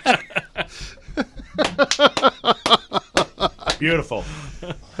 Beautiful.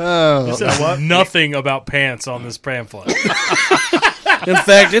 Oh, It says nothing about pants on this pamphlet. In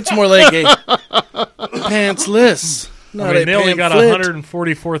fact, it's more like a pantsless. I mean, they only got pamphlet.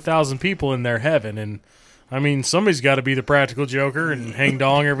 144,000 people in their heaven, and I mean, somebody's got to be the practical joker and hang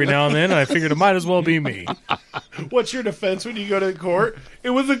dong every now and then. And I figured it might as well be me. What's your defense when you go to court? It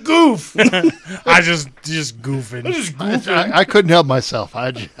was a goof. I just goofing. Just goofing. I couldn't help myself.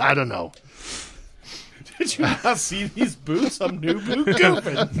 I don't know. Did you not see these boots? I'm new boot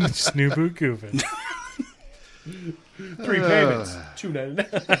goofing. Just new boot goofing. 3 payments.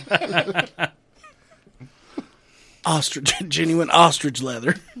 $2.99. Ostrich, genuine ostrich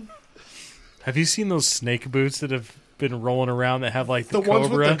leather. Have you seen those snake boots that have been rolling around that have like the, The cobra? ones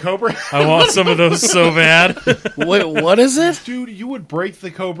with the cobra. I want some of those so bad. Wait, what is it? Dude, you would break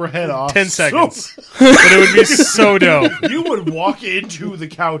the cobra head off. 10 so- seconds. But it would be so dope. You would walk into the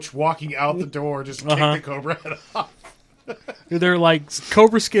couch, walking out the door, just take the cobra head off. They're like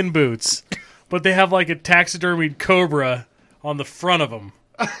cobra skin boots but they have like a taxidermied cobra on the front of them.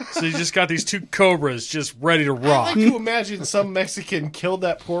 So you just got these two cobras just ready to I rock. like to imagine some Mexican killed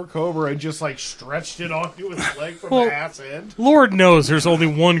that poor cobra and just like stretched it onto his leg from Well, the ass end. Lord knows there's only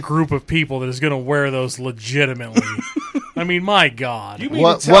one group of people that is going to wear those legitimately. I mean, my God. You mean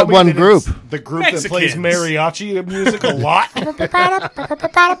What- to tell what me one that group? it's the group that plays Mexicans. mariachi music a lot?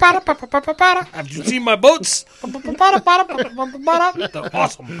 Have you seen my boats?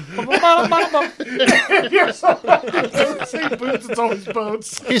 Awesome. Say boots, it's always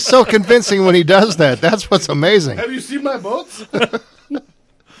boats. He's so convincing when he does that. That's what's amazing. Have you seen my boats? Like,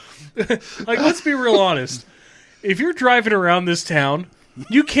 let's be real honest. If you're driving around this town,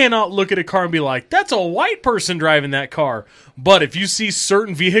 you cannot look at a car and be like, that's a white person driving that car. But if you see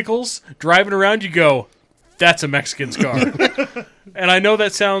certain vehicles driving around, you go, that's a Mexican's car. And I know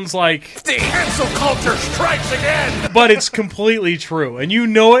that sounds like... The cancel culture strikes again! But it's completely true. And you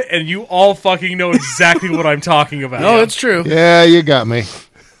know it, and you all fucking know exactly what I'm talking about. No, it's true. Yeah, you got me.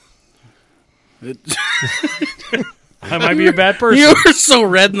 I might be a bad person. You are so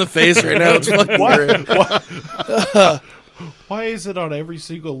red in the face right now. It's fucking great. Why is it on every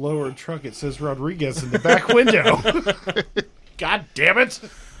single lower truck it says Rodriguez in the back window? God damn it.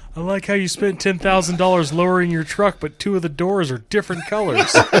 I like how you spent $10,000 lowering your truck, but two of the doors are different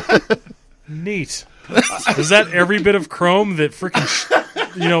colors. Neat. Is that every bit of chrome that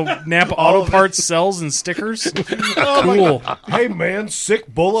freaking, Napa Auto Parts sells in stickers? Cool. Hey man, sick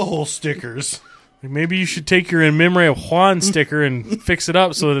bullet hole stickers. Maybe you should take your In Memory of Juan sticker and fix it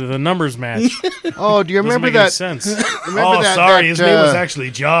up so that the numbers match. Oh, do you Doesn't remember make any that? sense. Remember that, sorry, that, his name was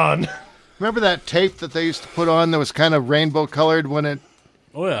actually John. Remember that tape that they used to put on that was kind of rainbow colored when it?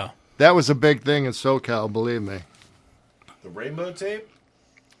 Oh, yeah. That was a big thing in SoCal, believe me. The rainbow tape?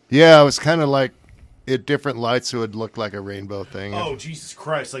 Yeah, it was kind of like at different lights, so it would look like a rainbow thing. Oh, Jesus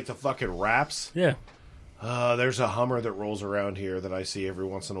Christ, like the fucking wraps? Yeah. There's a Hummer that rolls around here that I see every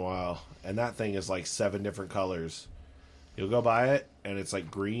once in a while, and that thing is like 7 different colors. You'll go by it, and it's like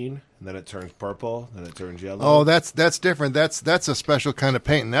green, and then it turns purple, then it turns yellow. Oh, that's different. That's a special kind of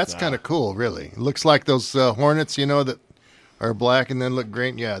paint, and that's kind of cool, really. It looks like those Hornets, that are black and then look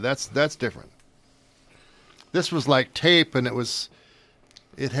green. Yeah, that's different. This was like tape, and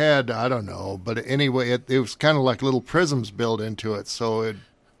it had, I don't know, but anyway, it was kind of like little prisms built into it, so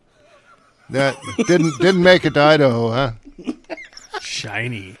that didn't make it to Idaho, huh?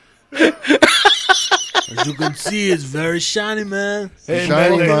 Shiny. As you can see, it's very shiny, man. Hey,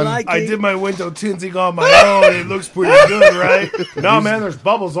 Shiny man, man. like I it. did my window tinting on my own. It looks pretty good, right? No, man, there's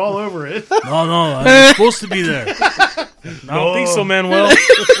bubbles all over it. No, it's supposed to be there. I don't think so, Manuel.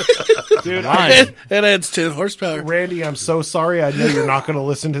 Dude, Fine. It adds 10 horsepower. Randy, I'm so sorry. I know you're not going to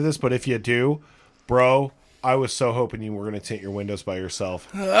listen to this, but if you do, bro, I was so hoping you were going to tint your windows by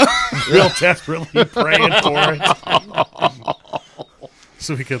yourself. Real desperately praying for it.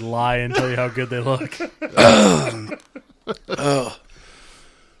 So we could lie and tell you how good they look.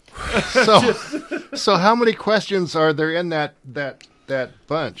 So how many questions are there in that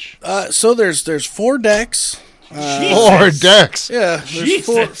bunch? So there's 4 decks. 4 decks. Yeah,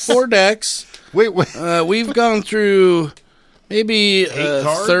 there's four decks. Wait. We've gone through maybe a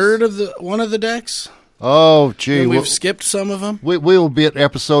cards? third of one of the decks. Oh, gee. And we've We'll, skipped some of them. we will be at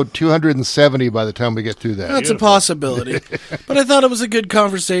episode 270 by the time we get through that. That's a possibility. But I thought it was a good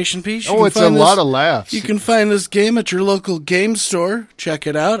conversation piece. You Oh, can it's a find lot this- of laughs. You can find this game at your local game store. Check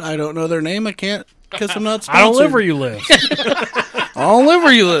it out. I don't know their name. I can't because I'm not sponsored. I don't live where you live. I don't live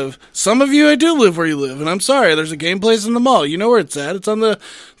where you live. Some of you, I do live where you live, and I'm sorry. There's a game place in the mall. You know where it's at. It's on the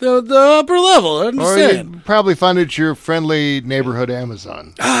upper level. I Or understand. you probably find it at your friendly neighborhood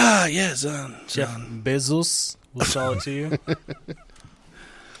Amazon. Ah, yes. Jeff Bezos will sell it to you.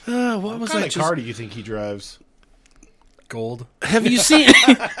 What What was kind I of just? car do you think he drives? Gold. Have you seen?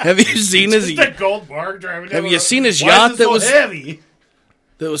 Have you seen his? The gold bar driving. Have you seen his Why yacht is it that so was- heavy?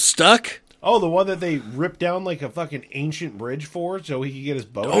 That was stuck. Oh, the one that they ripped down like a fucking ancient bridge for, so he could get his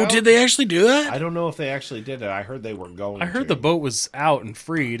boat. Oh, out? did they actually do that? I don't know if they actually did it. I heard they were going. I heard to. the boat was out and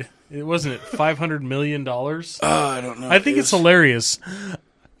freed. It wasn't it $500 million. I don't know. I think it's hilarious.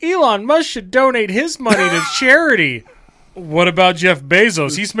 Elon Musk should donate his money to charity. What about Jeff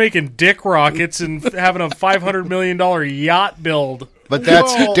Bezos? He's making dick rockets and having a $500 million yacht build. But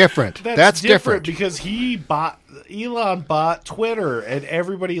that's Well, different. That's different. because Elon bought Twitter, and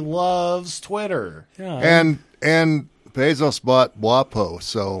everybody loves Twitter. Yeah. And Bezos bought WAPO,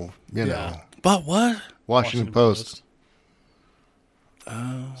 so, know, But what? Washington Post.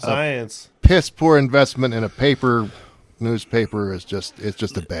 Science. Piss poor investment in a newspaper is just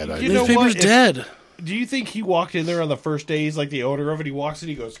a bad idea. You know Newspaper's what? If- dead. Do you think he walked in there on the first day? He's like the owner of it. He walks in,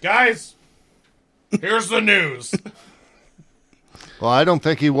 he goes, "Guys, Here's the news. Well, I don't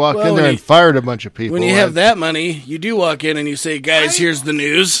think he walked Well, in when there and he- fired a bunch of people. When you have that money, you do walk in and you say, "Guys, here's the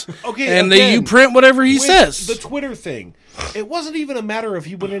news." Okay, and then you again, print whatever he With says. the Twitter thing, it wasn't even a matter of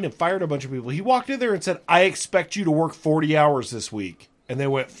he went in and fired a bunch of people. He walked in there and said, "I expect you to work 40 hours this week," and they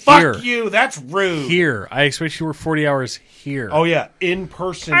went, "Fuck Here. you, that's rude." Here, I expect you to work 40 hours here. Oh yeah, in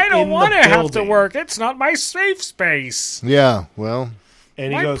person. I don't want to have to work. It's not my safe space. Yeah, well,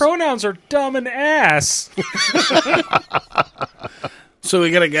 And he My goes, pronouns are dumb and ass. So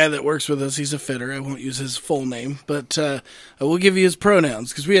we got a guy that works with us. He's a fitter. I won't use his full name, but I will give you his pronouns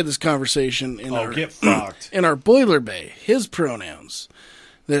because we had this conversation in "Oh, our get fucked." in our boiler bay. His pronouns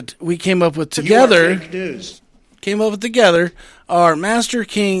that we came up with You are together fake news. are Master,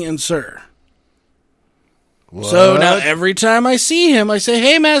 King, and Sir. So now every time I see him, I say,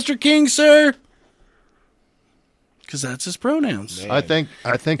 "Hey, Master, King, Sir," because that's his pronouns. I think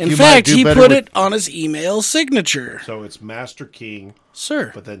In you fact, might do he better put with- it on his email signature, So it's Master King,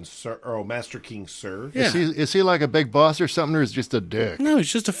 Sir. but then Sir. Oh, Master King, Sir. Yeah. Is he like a big boss or something, or is he just a dick? No,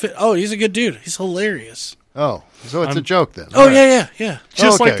 he's just a fit. Oh, he's a good dude. He's hilarious. Oh, so it's a joke then. Oh, yeah.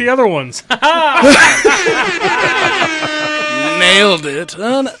 Just like Okay. the other ones. Nailed it.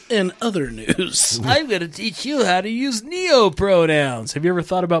 In other news, I'm going to teach you how to use neo-pronouns. Have you ever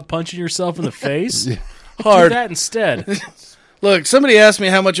thought about punching yourself in the face? Do hard. that instead. Look, somebody asked me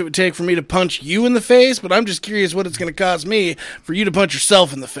how much it would take for me to punch you in the face, but I'm just curious what it's going to cost me for you to punch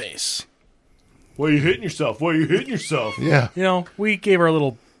yourself in the face. Why are you hitting yourself? Why are you hitting yourself? Yeah. You know, we gave our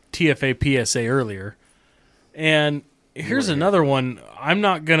little TFA PSA earlier. And here's another one. I'm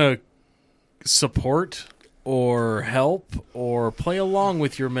not going to support or help or play along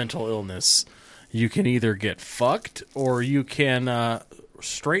with your mental illness. You can either get fucked or you can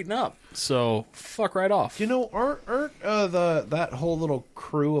straighten up. So fuck right off. You know, aren't that whole little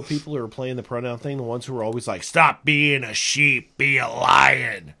crew of people who are playing the pronoun thing the ones who are always like, "Stop being a sheep, be a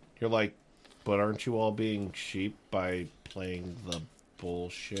lion"? You're like, but aren't you all being sheep by playing the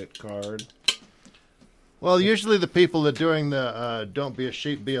bullshit card? Well, usually the people that are doing the "don't be a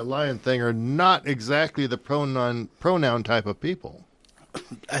sheep, be a lion" thing are not exactly the pronoun type of people.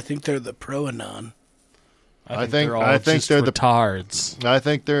 I think they're the pro-anon. I think they're all think just they're the. retards. I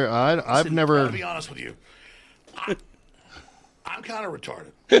think they're. I've Listen, never. To be honest with you, I'm kind of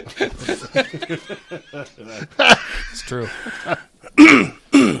retarded. It's true.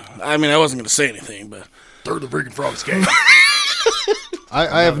 I mean, I wasn't going to say anything, but They're the freaking frogs game.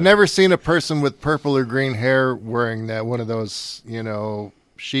 I have never seen a person with purple or green hair wearing that one of those,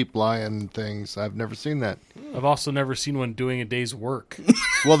 sheep lion things. I've never seen that. I've also never seen one doing a day's work.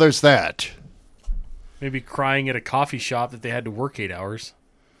 Well, there's that. Maybe crying at a coffee shop that they had to work 8 hours.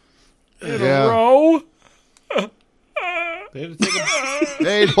 Yeah. Bro, They had to take a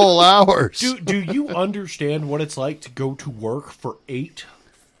 8 whole hours. Do you understand what it's like to go to work for 8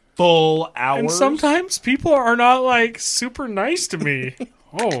 full hours? and sometimes people are not like super nice to me.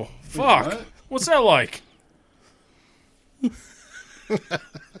 Oh, fuck. What's that like?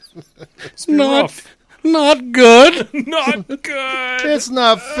 It's been not rough. not good. Not good. It's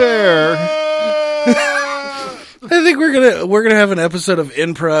not fair. I think we're gonna have an episode of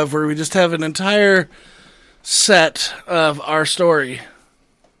improv where we just have an entire set of our story.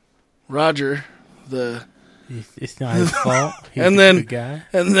 Roger, It's not his fault. He's And a then- good guy.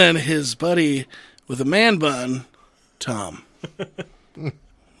 and then his buddy with a man bun, Tom.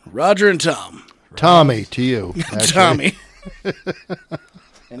 Roger and Tom. Tommy to you. actually. Tommy.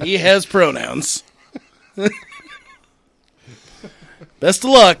 And he has pronouns. Best of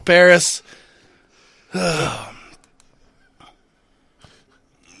luck, Paris.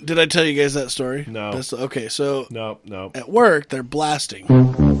 Did I tell you guys that story? No. Okay, so No. at work, they're blasting.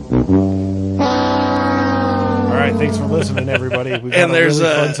 All right, thanks for listening, everybody. We've had And a there's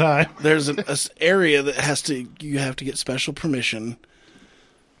really a- fun time. There's an area that you have to get special permission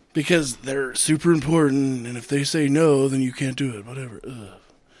because they're super important, and if they say no, then you can't do it. Whatever. Ugh.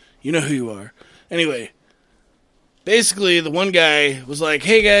 You know who you are. Anyway, basically, the one guy was like,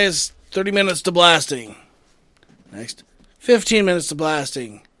 "Hey guys, 30 minutes to blasting." Next, 15 minutes to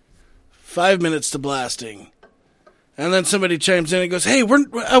blasting. 5 minutes to blasting. And then somebody chimes in and goes, "Hey,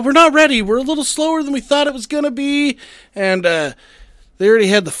 we're not ready. We're a little slower than we thought it was going to be." And they already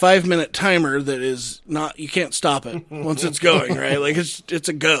had the 5-minute timer that is not, you can't stop it once it's going, right? Like it's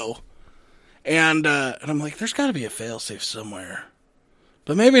a go. And I'm like, there's got to be a failsafe somewhere.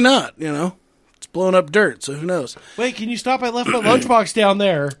 But maybe not, It's blowing up dirt, so who knows? Wait, can you stop? I left my lunchbox down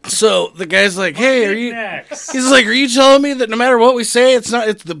there. So the guy's like, "Hey, are you?" Next. He's like, "Are you telling me that no matter what we say,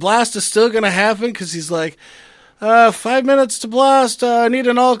 the blast is still going to happen?" Because he's like, 5 minutes to blast. I need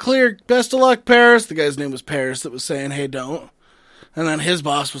an all clear. Best of luck, Paris. The guy's name was Paris that was saying, hey, don't. And then his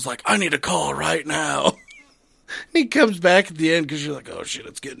boss was like, I need a call right now. And he comes back at the end because you're like, oh, shit,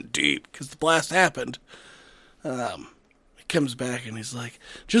 it's getting deep because the blast happened. He comes back and he's like,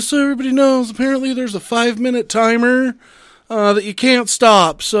 just so everybody knows, apparently there's a 5-minute timer that you can't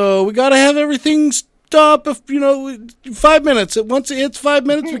stop. So we got to have everything stop if, 5 minutes. Once it hits 5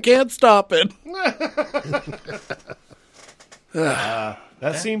 minutes, we can't stop it.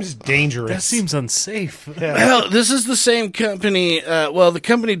 That seems dangerous. That seems unsafe. Well, this is the same company. The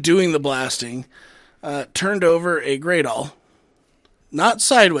company doing the blasting turned over a Gradall. Not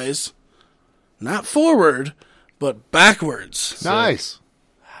sideways, not forward, but backwards. Nice.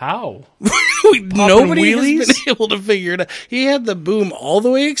 How? Nobody has wheelies? been able to figure it out. He had the boom all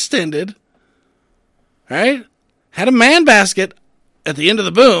the way extended, right? Had a man basket at the end of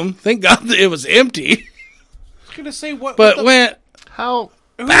the boom. Thank God that it was empty, I was gonna say what, but went How?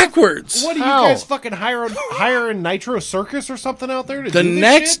 backwards. What are you How? guys fucking hiring Nitro Circus or something out there to The do this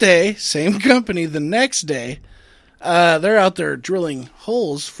next shit? day, same company, the next day, they're out there drilling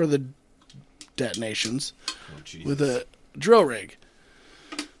holes for the detonations with a drill rig.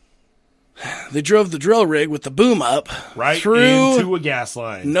 They drove the drill rig with the boom up right through. into a gas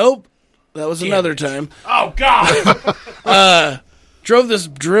line. Nope, that was another time. Oh God! Drove this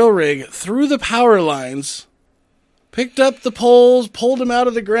drill rig through the power lines, picked up the poles, pulled them out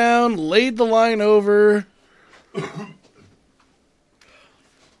of the ground, laid the line over.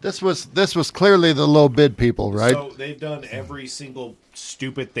 This was clearly the low bid people, right? So they've done every single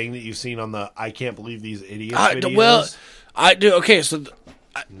stupid thing that you've seen on the "I can't believe these idiots" videos. Well, I do. Okay, so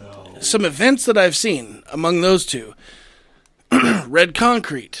some events that I've seen among those two: red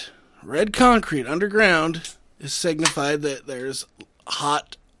concrete. Red concrete underground is signified that there's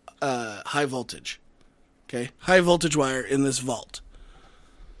hot, high voltage. Okay, high voltage wire in this vault.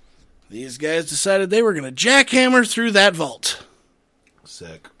 These guys decided they were going to jackhammer through that vault.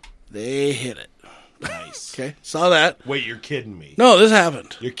 Sick. They hit it. Nice. Okay, saw that. Wait, you're kidding me? No, this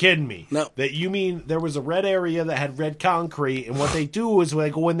happened. You're kidding me? No. That you mean there was a red area that had red concrete, and what they do is they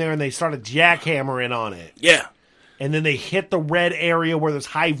go in there and they start a jackhammering on it, Yeah. and then they hit the red area where there's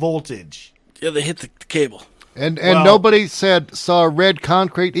high voltage. Yeah, they hit the cable. And Well- nobody saw red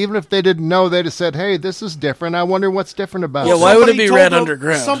concrete, even if they didn't know. They just said, "Hey, this is different. I wonder what's different about Yeah, it." why would it Somebody be told red them-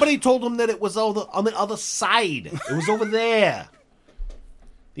 underground? Somebody told them that it was on the other side. It was over there.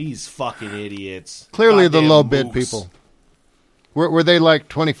 These fucking idiots. Clearly, the Goddamn low bid mooks. people. Were they like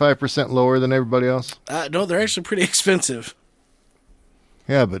 25% lower than everybody else? No, they're actually pretty expensive.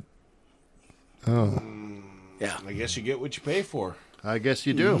 Yeah, but Yeah, I guess you get what you pay for, I guess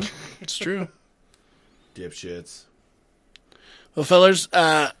you do. it's true. dipshits. Well, fellers,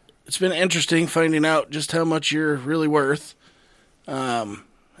 it's been interesting finding out just how much you're really worth, and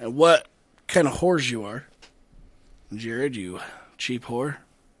what kind of whores you are. Jared, you cheap whore.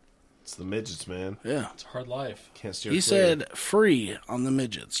 It's the midgets, man. Yeah. It's a hard life. Can't steer He clear. said free on the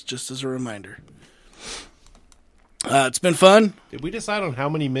midgets, just as a reminder. It's been fun. Did we decide on how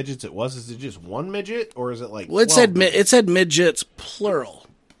many midgets it was? Is it just one midget, or is it like? Well, 12 it said midgets plural.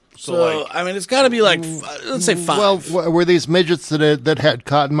 So, like- I mean, it's got to be like, let's say 5. Well, were these midgets that had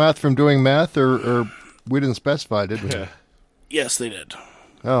cotton mouth from doing meth, or we didn't specify, did we? Yeah. Yes, they did.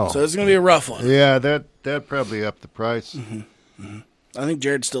 Oh, So it's going to be a rough one. yeah, that probably upped the price. I think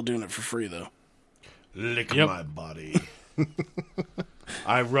Jared's still doing it for free, though. Lick Yep. my body.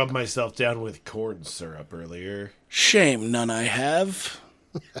 I rubbed myself down with corn syrup earlier. Shame none I have.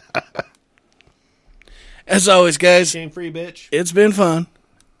 As always, guys, Shame free, bitch. it's been fun.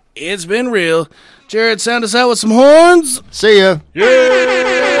 It's been real. Jared, sound us out with some horns. See ya.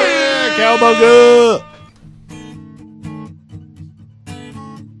 Yeah, cowbunga.